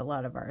taking up a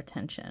lot of our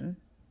attention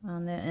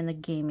in the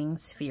gaming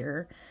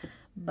sphere.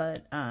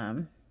 But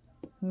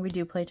we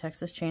do play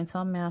Texas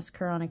Chainsaw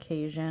Massacre on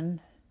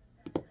occasion,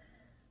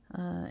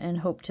 and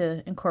hope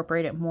to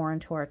incorporate it more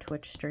into our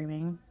Twitch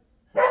streaming.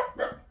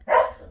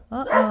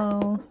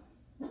 Uh-oh.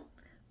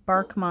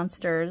 Bark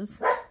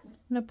monsters.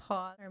 I'm gonna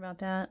pause. Sorry about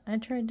that. I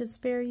tried to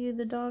spare you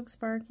the dogs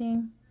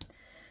barking.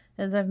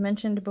 As I've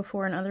mentioned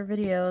before in other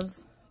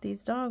videos,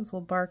 these dogs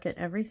will bark at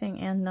everything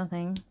and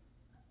nothing.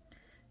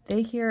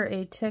 They hear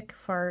a tick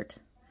fart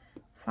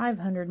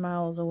 500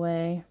 miles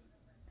away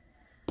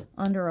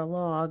under a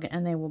log,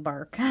 and they will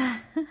bark.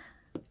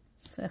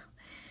 So,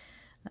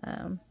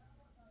 and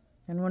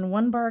when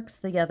one barks,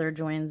 the other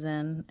joins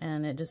in,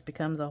 and it just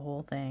becomes a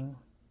whole thing.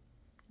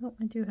 Oh,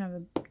 I do have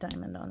a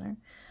diamond on there.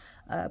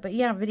 But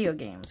yeah, video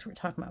games. We're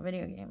talking about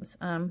video games.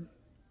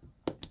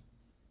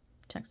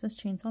 Texas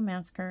Chainsaw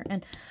Massacre.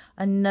 And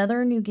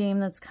another new game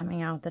that's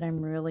coming out that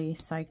I'm really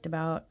psyched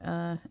about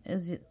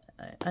is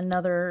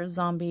another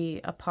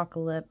zombie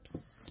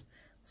apocalypse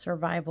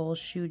survival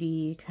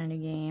shooty kind of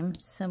game.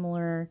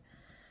 Similar,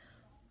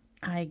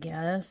 I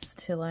guess,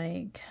 to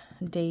like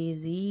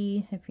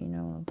DayZ, if you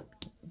know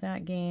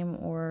that game,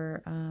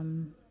 or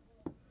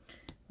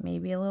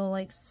maybe a little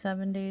like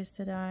 7 Days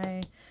to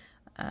Die.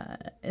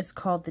 It's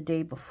called The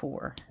Day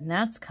Before, and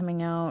that's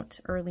coming out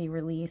early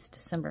release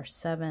December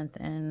 7th,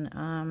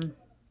 and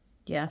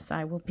yes,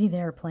 I will be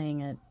there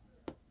playing it.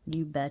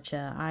 You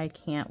betcha. I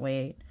can't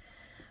wait.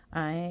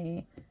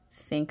 I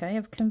think I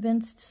have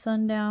convinced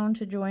Sundown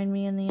to join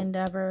me in the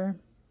endeavor.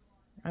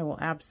 I will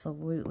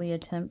absolutely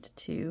attempt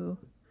to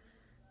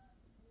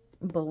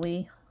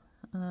bully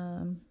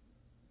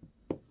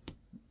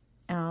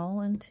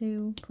Al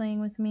into playing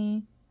with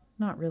me.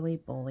 Not really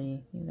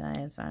bully, you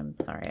guys. I'm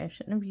sorry. I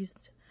shouldn't have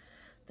used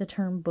the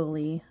term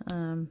bully.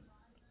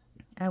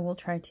 I will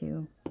try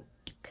to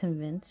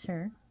convince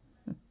her.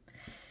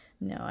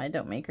 No, I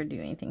don't make her do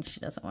anything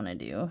she doesn't want to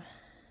do.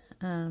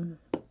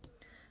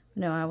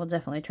 No, I will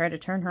definitely try to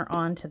turn her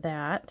on to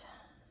that.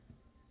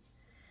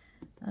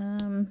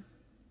 So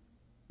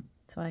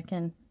I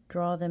can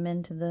draw them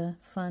into the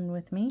fun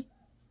with me.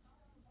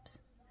 Oops.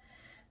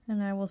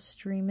 And I will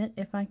stream it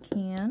if I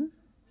can,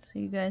 so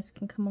you guys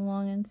can come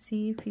along and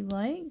see if you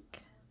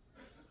like.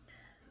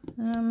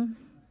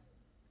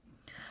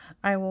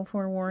 I will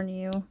forewarn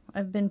you,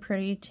 I've been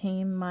pretty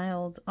tame,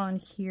 mild on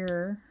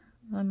here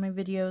on my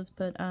videos,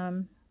 but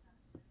on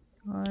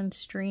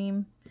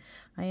stream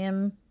I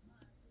am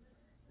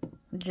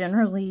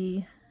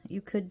generally,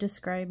 you could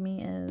describe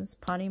me as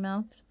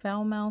potty-mouthed,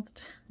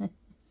 foul-mouthed.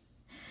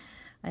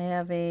 I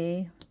have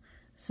a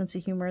sense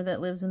of humor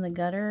that lives in the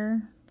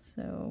gutter,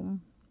 so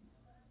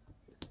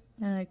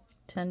I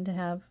tend to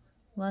have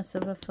less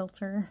of a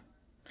filter.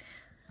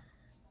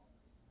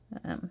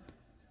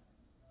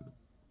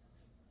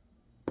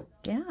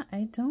 Yeah,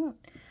 I don't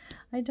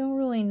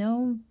really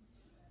know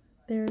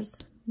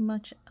there's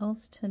much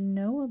else to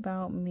know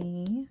about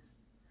me.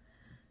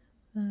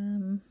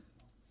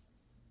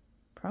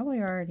 Probably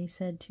already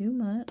said too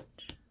much.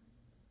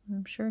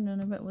 I'm sure none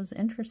of it was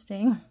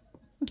interesting.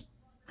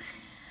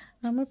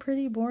 I'm a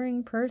pretty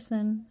boring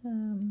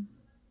person.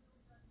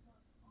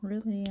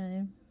 Really,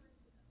 I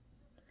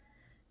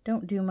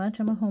don't do much.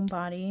 I'm a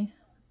homebody.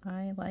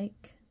 I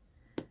like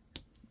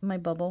my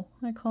bubble.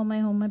 I call my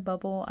home my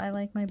bubble. I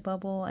like my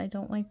bubble. I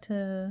don't like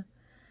to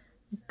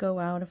go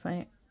out if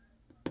I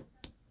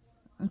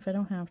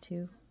don't have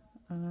to.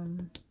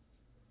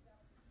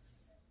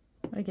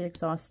 I get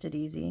exhausted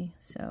easy,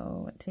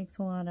 so it takes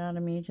a lot out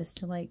of me just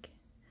to like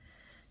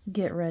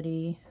get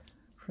ready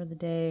for the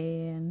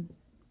day and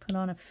put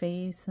on a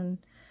face and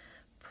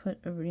put,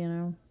 you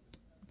know,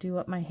 do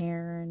up my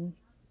hair and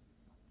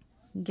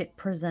get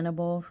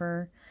presentable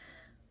for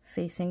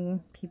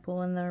facing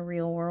people in the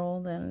real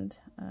world. And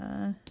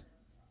I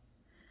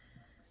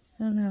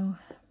don't know,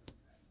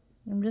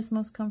 I'm just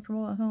most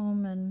comfortable at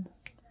home and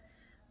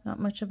not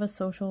much of a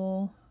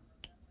social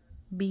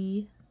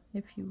bee,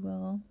 if you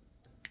will.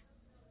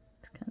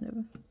 It's kind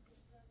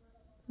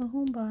of a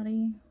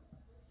homebody.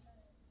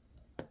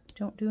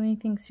 Don't do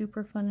anything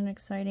super fun and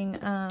exciting,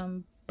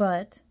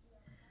 but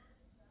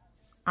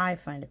I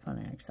find it fun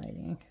and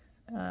exciting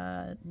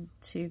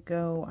to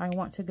go. I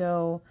want to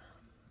go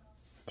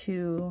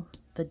to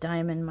the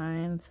diamond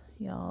mines,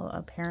 y'all.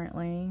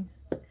 Apparently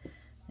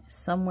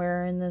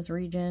somewhere in this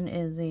region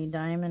is a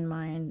diamond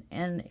mine,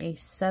 and a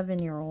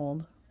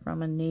 7-year-old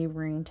from a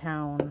neighboring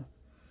town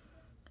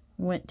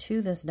went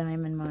to this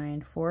diamond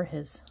mine for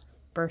his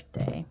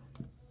birthday,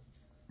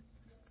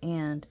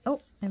 and oh,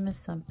 I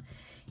missed some,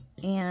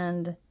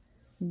 and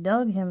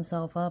dug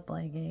himself up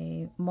like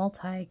a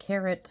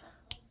multi-carat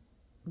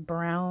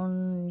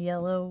brown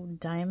yellow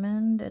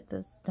diamond at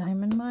this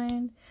diamond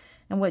mine.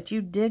 And what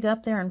you dig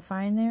up there and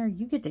find there,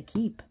 you get to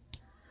keep.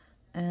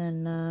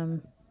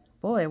 And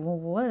boy, well,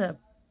 what a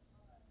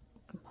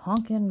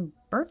honking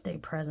birthday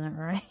present,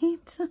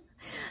 right?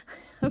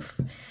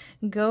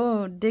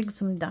 Go dig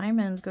some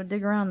diamonds, go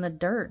dig around the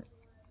dirt.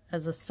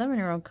 As a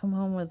 7-year-old, come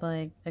home with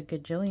like a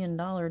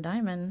gajillion-dollar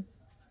diamond.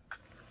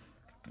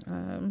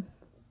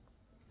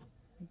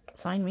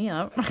 Sign me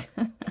up.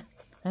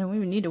 I don't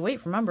even need to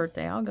wait for my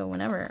birthday. I'll go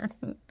whenever.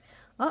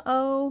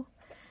 Uh-oh.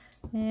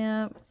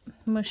 Yeah,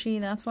 mushy.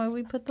 That's why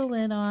we put the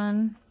lid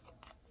on.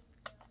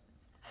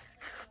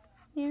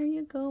 There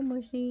you go,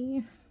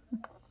 mushy.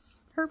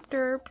 Herp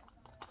derp.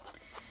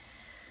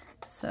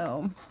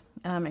 So,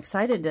 I'm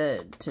excited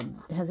to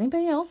has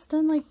anybody else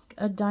done like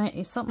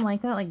something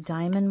like that, like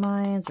diamond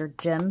mines or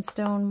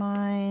gemstone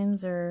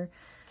mines or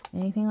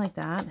anything like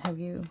that? Have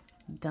you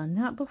done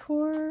that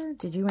before?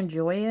 Did you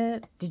enjoy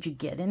it? Did you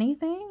get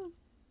anything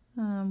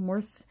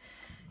worth?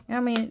 I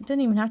mean, it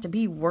didn't even have to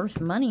be worth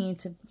money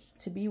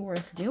to be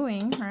worth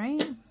doing,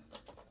 right?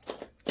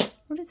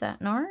 What is that,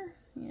 an R?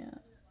 Yeah.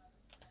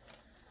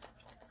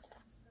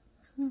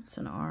 That's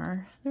an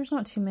R. There's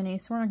not too many,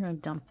 so we're not going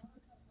to dump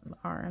the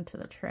R into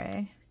the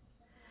tray.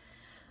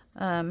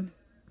 But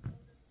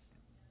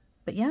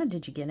yeah,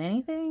 did you get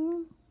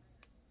anything?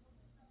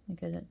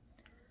 Like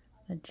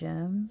a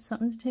gem?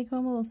 Something to take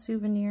home, a little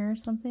souvenir or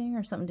something?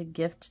 Or something to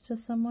gift to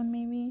someone,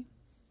 maybe?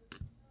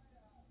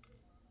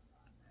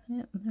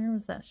 Yep, there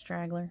was that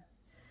straggler.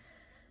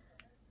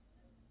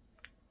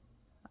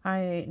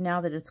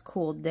 Now that it's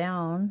cooled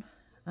down,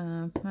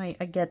 I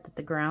get that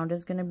the ground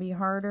is going to be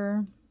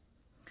harder,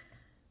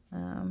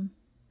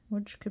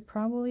 which could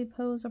probably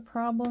pose a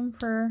problem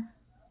for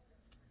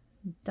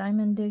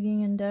diamond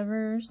digging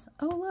endeavors.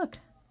 Oh, look.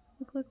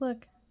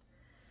 Look.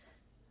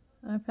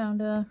 I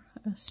found a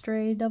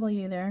stray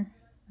W there.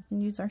 We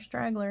can use our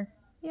straggler.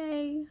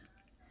 Yay!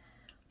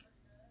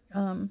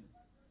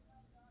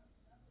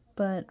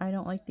 But I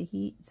don't like the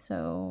heat,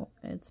 so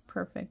it's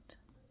perfect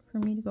for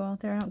me to go out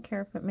there. I don't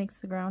care if it makes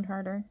the ground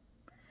harder.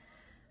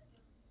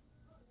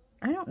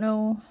 I don't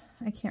know.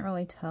 I can't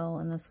really tell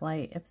in this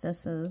light if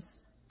this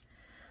is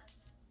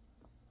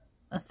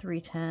a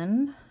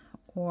 310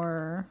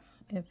 or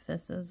if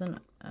this is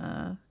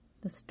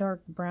this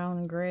dark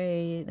brown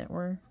gray that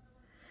we're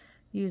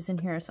use in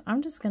here. So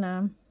I'm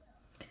gonna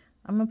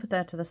put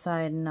that to the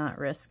side and not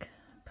risk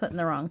putting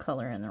the wrong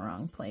color in the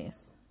wrong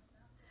place.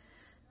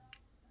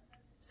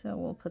 So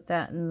we'll put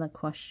that in the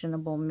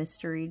questionable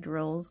mystery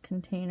drills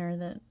container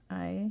that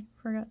I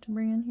forgot to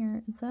bring in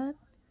here. Is that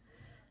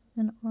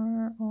an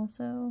R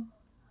also?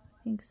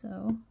 I think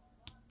so.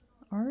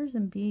 R's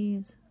and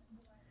B's.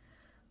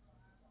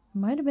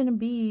 Might have been a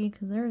B,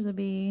 because there's a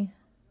B.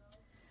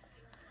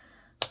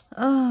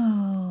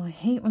 Oh, I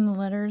hate when the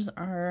letters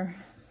are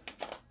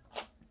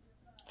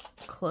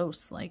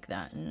close like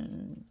that.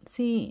 And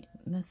see,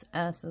 this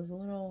S is a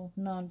little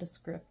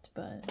nondescript,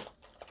 but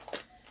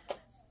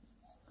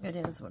it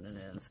is what it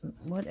is.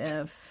 What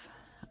if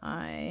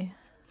I...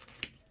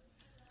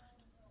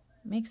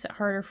 Makes it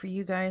harder for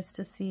you guys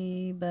to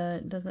see,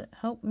 but does it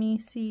help me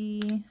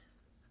see?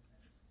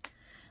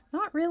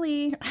 Not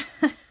really.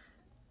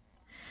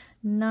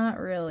 Not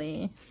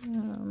really.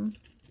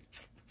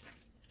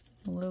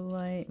 Low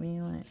light,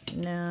 medium light.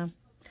 Nah.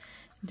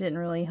 Didn't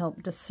really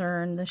help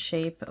discern the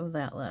shape of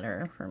that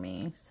letter for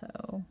me.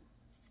 So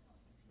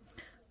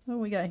what do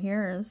we got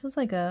here? This is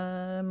like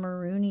a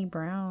maroony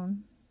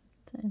brown.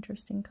 It's an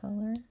interesting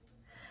color.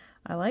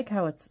 I like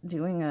how it's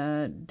doing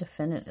a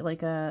definitive,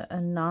 like a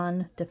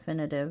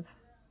non-definitive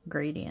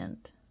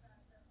gradient.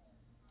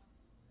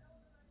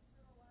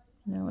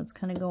 You know, it's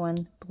kind of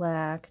going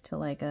black to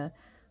like a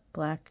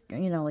black,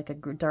 you know, like a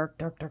dark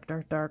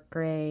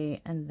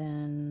gray, and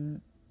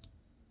then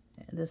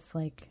this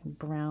like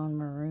brown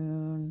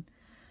maroon.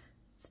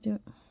 Let's do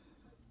it.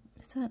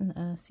 Is that an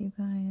S, you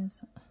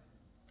guys?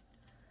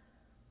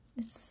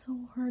 It's so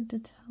hard to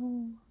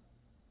tell.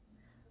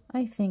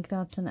 I think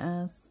that's an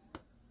S.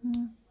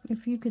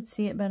 If you could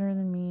see it better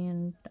than me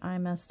and I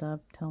messed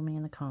up, tell me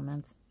in the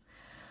comments.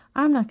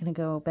 I'm not going to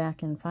go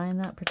back and find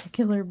that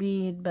particular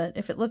bead, but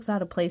if it looks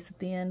out of place at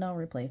the end, I'll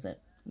replace it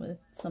with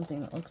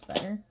something that looks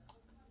better.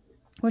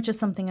 Which is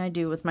something I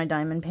do with my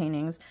diamond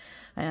paintings.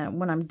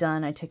 When I'm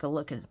done, I take a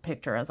look at the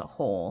picture as a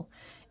whole.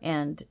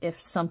 And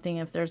if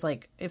there's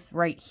like, if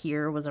right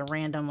here was a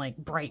random like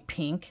bright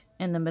pink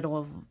in the middle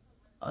of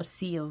a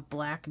sea of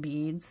black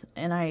beads,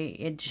 and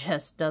it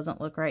just doesn't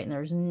look right, and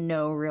there's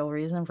no real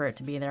reason for it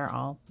to be there,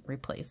 I'll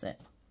replace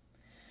it.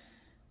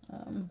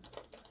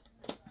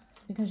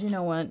 Because you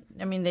know what,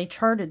 I mean, they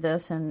charted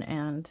this,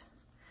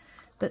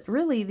 but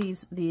really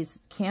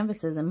these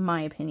canvases, in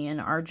my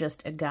opinion, are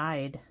just a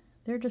guide.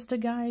 They're just a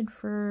guide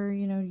for,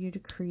 you know, you to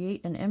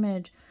create an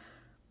image,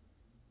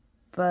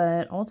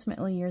 but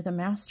ultimately you're the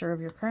master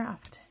of your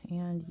craft,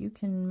 and you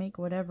can make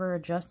whatever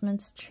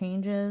adjustments,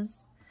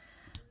 changes,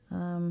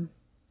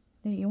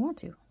 that you want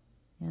to.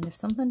 And if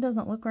something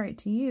doesn't look right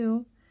to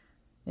you,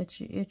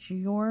 it's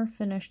your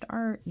finished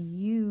art.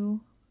 You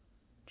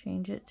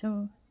change it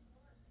to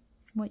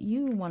what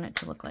you want it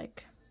to look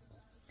like.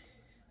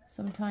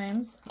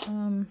 Sometimes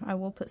I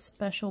will put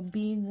special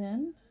beads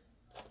in.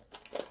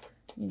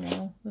 You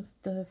know,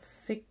 the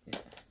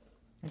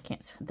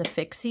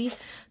fixie,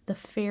 the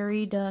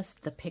fairy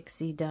dust, the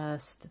pixie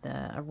dust,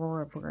 the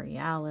aurora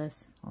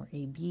borealis, or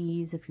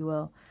ABs, if you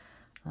will.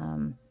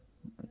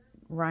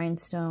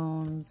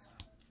 Rhinestones.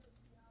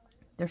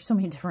 There's so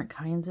many different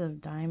kinds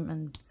of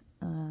diamond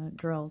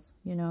drills,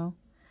 you know.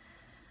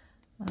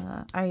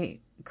 I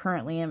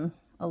currently am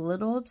a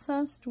little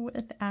obsessed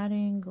with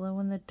adding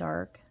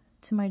glow-in-the-dark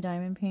to my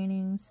diamond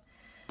paintings.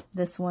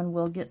 This one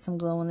will get some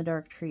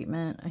glow-in-the-dark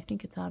treatment. I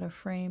think it's out of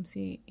frame.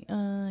 See,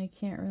 I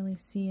can't really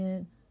see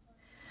it.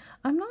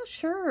 I'm not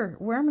sure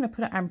where I'm going to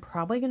put it. I'm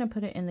probably going to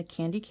put it in the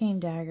candy cane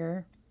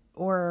dagger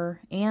or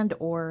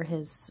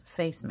his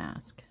face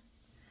mask.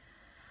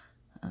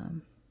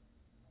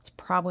 It's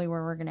probably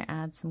where we're going to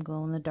add some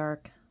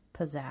glow-in-the-dark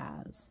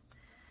pizzazz.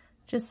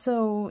 Just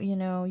so, you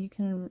know, you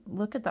can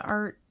look at the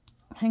art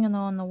hanging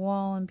on the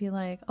wall and be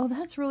like, oh,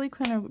 that's really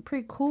kind of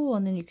pretty cool.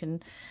 And then you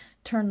can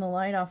turn the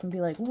light off and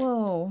be like,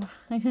 whoa,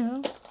 you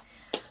know?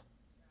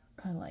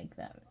 I like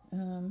that.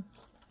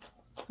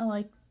 I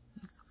like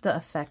the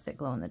effect that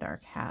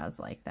glow-in-the-dark has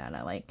like that.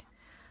 I like,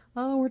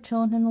 oh, we're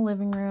chilling in the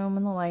living room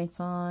and the lights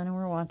on and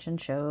we're watching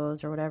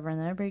shows or whatever, and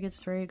then everybody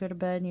gets ready to go to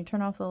bed and you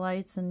turn off the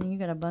lights and you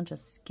got a bunch of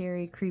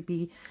scary,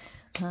 creepy,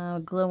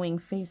 glowing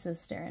faces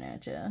staring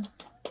at you.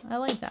 I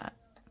like that.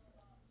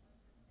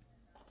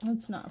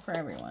 It's not for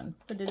everyone,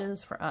 but it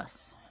is for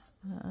us.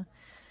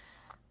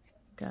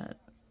 Got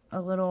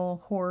a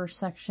little horror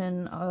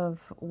section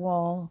of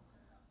wall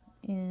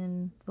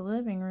in the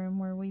living room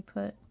where we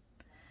put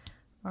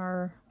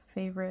our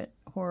favorite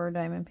horror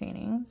diamond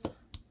paintings.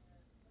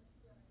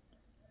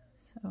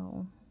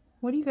 So,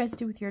 what do you guys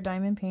do with your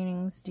diamond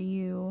paintings? Do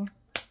you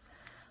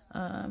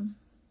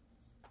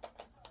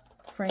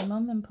frame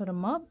them and put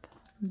them up?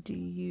 Do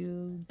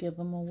you give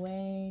them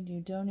away? Do you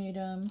donate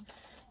them?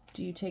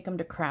 Do you take them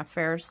to craft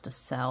fairs to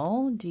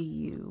sell? Do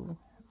you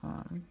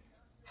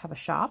have a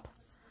shop?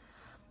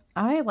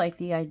 I like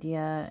the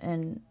idea,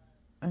 and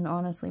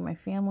honestly, my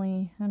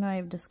family and I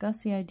have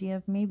discussed the idea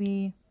of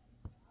maybe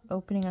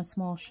opening a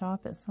small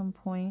shop at some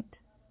point.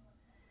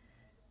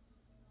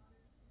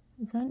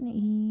 Is that an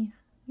E?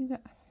 You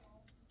got...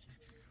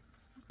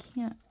 I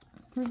can't...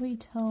 really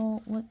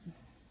tell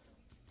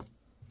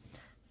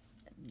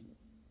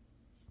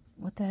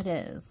what that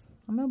is.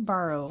 I'm gonna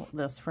borrow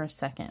this for a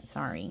second.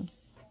 Sorry.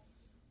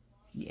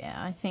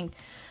 Yeah, I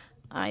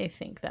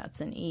think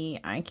that's an E.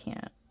 I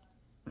can't.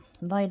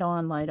 Light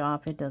on, light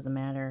off, it doesn't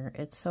matter.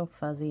 It's so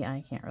fuzzy,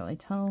 I can't really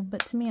tell.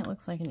 But to me, it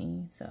looks like an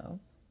E, so.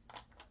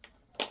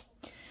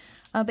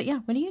 But yeah,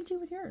 what do you do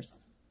with yours?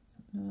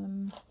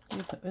 Do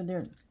you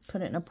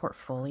put it in a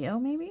portfolio,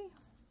 maybe?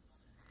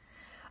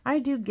 I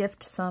do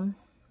gift some.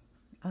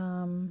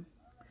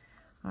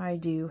 I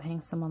do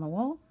hang some on the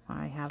wall.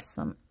 I have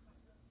some.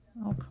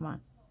 Oh, come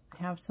on. I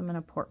have some in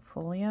a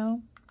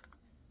portfolio.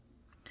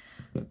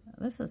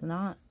 This is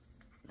not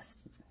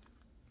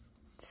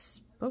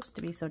supposed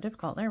to be so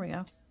difficult. There we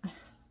go.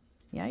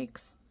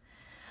 Yikes.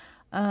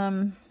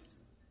 But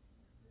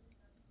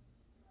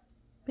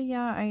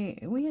yeah,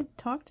 we had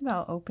talked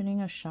about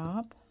opening a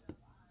shop,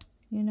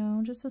 you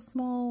know, just a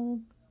small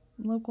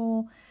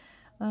local,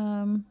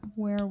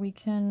 where we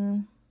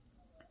can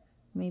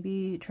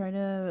maybe try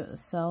to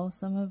sell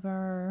some of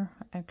our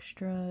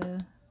extra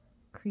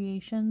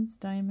creations,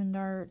 diamond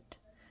art,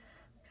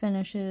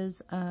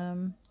 finishes,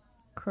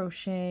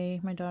 crochet.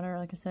 My daughter,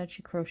 like I said,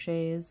 she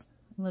crochets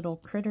little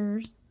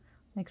critters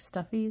like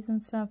stuffies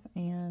and stuff,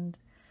 and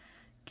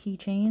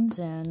keychains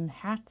and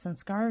hats and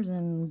scarves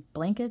and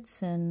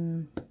blankets,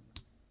 and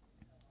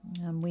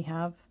we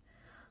have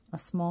a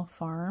small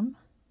farm.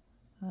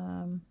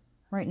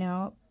 Right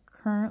now,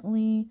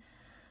 currently,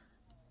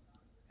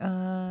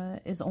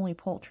 is only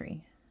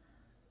poultry.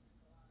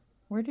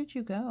 Where did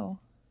you go?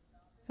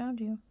 Found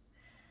you.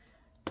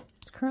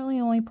 It's currently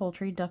only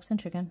poultry, ducks and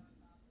chicken.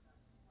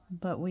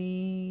 But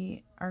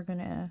we are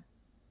gonna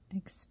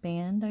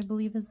expand, I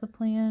believe is the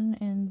plan,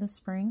 in the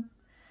spring.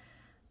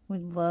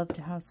 We'd love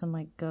to have some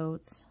like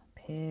goats,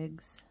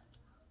 pigs.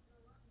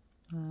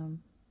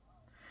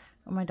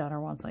 My daughter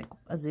wants like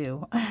a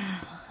zoo.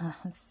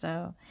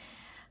 So,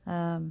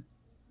 you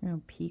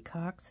know,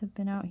 peacocks have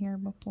been out here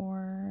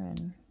before,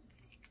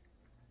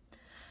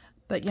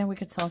 but yeah, we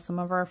could sell some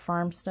of our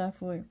farm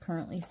stuff. We're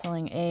currently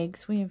selling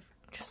eggs. We have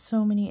just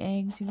so many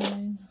eggs, you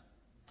guys.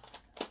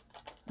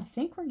 I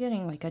think we're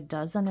getting like a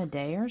dozen a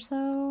day or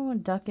so,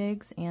 duck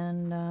eggs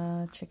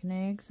and chicken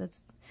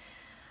eggs.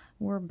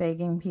 We're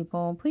begging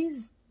people,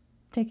 please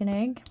take an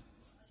egg.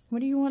 What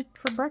do you want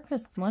for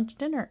breakfast, lunch,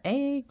 dinner?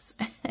 Eggs.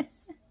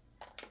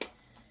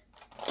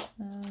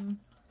 But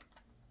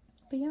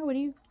yeah, what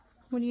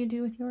do you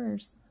do with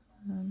yours?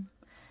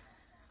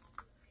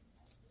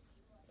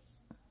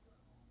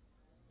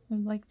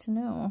 I'd like to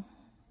know.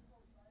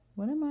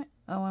 What am I?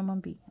 Oh, I'm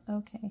on B.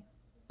 Okay.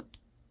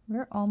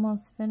 We're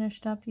almost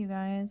finished up, you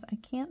guys. I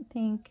can't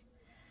think.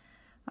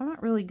 I'm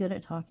not really good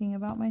at talking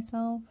about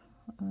myself.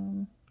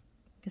 Like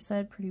I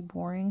said, pretty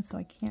boring, so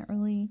I can't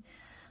really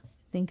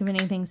think of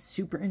anything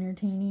super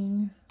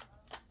entertaining.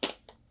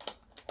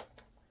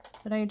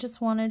 But I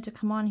just wanted to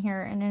come on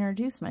here and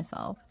introduce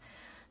myself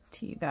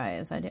to you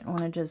guys. I didn't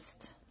want to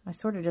just... I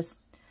sort of just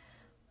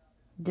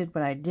did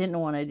what I didn't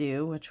want to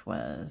do, which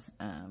was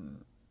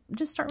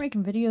just start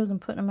making videos and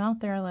putting them out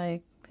there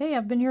like, hey,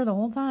 I've been here the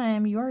whole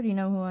time. You already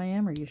know who I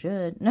am, or you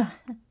should. No,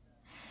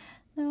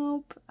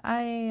 nope.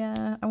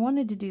 I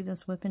wanted to do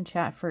this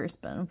WiP'n'Chat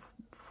first, but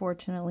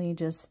unfortunately,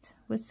 just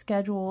with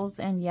schedules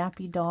and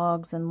yappy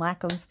dogs and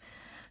lack of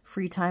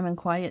free time and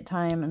quiet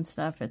time and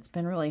stuff, it's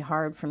been really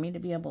hard for me to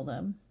be able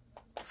to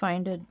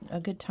find a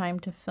good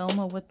time to film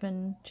a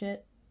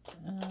WiP'n'Chit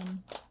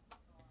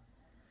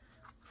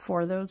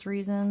for those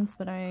reasons.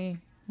 But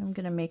I'm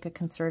gonna make a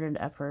concerted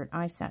effort.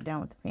 I sat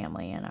down with the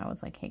family and I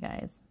was like, hey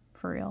guys,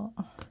 for real.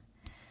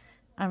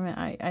 I mean,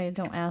 I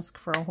don't ask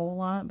for a whole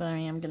lot, but I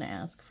am going to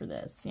ask for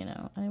this, you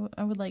know.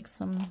 I would like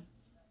some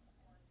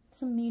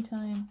me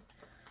time.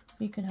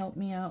 You could help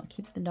me out,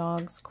 keep the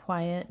dogs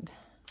quiet,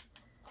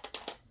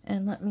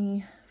 and let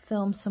me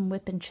film some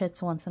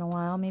WiP'n'Chits once in a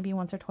while, maybe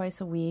once or twice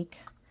a week.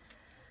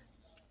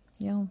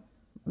 You know,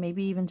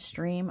 maybe even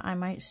stream. I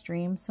might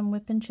stream some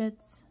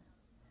WiP'n'Chits.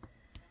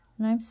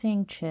 And I'm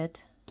saying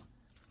chit.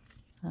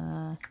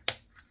 Not...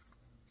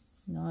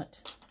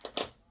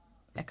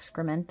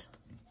 excrement.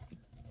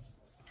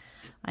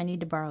 I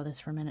need to borrow this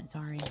for a minute,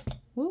 sorry.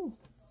 Woo!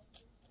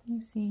 Let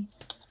me see.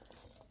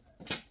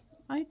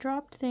 I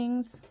dropped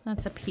things.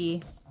 That's a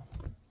P.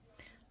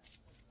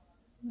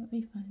 Let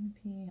me find the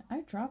P.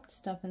 I dropped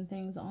stuff and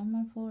things on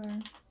my floor.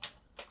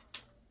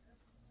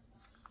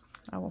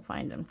 I will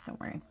find them, don't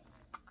worry.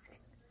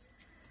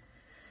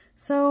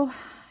 So,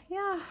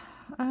 yeah,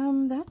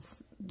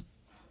 that's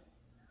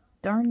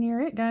darn near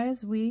it,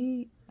 guys.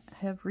 We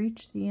have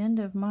reached the end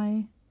of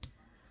my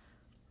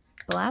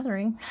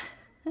blathering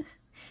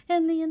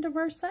and the end of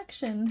our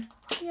section.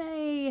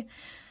 Yay!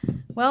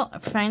 Well, I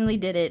finally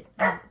did it.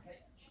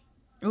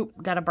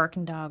 Oop, got a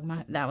barking dog.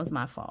 That was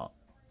my fault.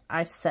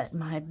 I set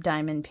my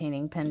diamond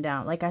painting pen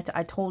down. Like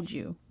I told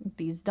you,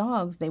 these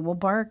dogs, they will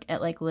bark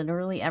at like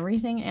literally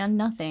everything and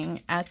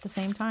nothing at the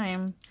same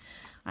time.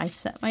 I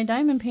set my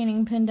diamond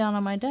painting pen down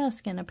on my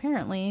desk, and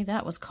apparently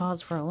that was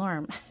cause for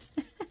alarm.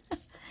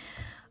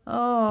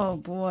 Oh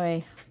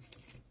boy.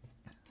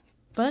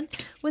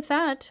 But with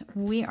that,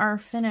 we are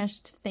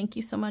finished. Thank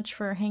you so much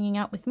for hanging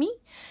out with me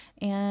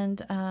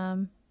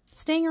and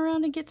staying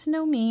around to get to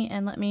know me,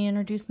 and let me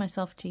introduce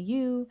myself to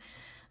you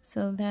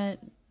so that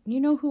you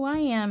know who I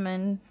am.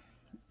 And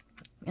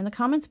in the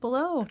comments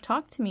below,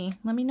 talk to me.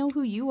 Let me know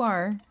who you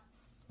are.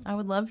 I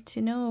would love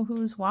to know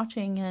who's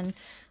watching and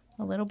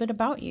a little bit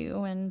about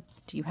you. And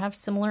do you have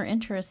similar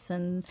interests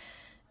in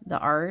the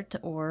art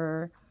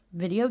or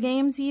video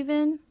games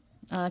even?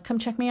 Come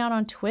check me out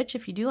on Twitch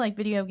if you do like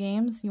video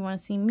games. You want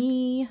to see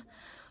me,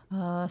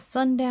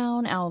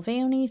 Sundown,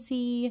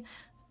 Alveonese,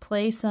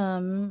 play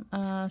some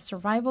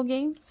survival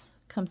games.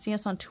 Come see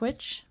us on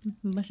Twitch,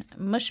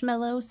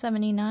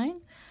 Mushmellow79,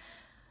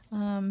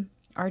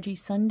 RG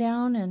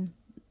Sundown, and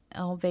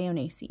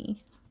Alveonese.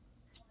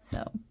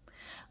 So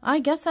I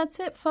guess that's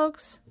it,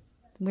 folks.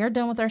 We're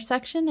done with our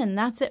section, and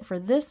that's it for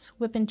this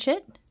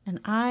WiP'n'Chit, and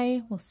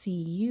I will see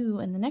you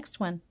in the next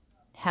one.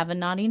 Have a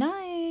naughty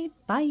night.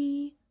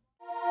 Bye.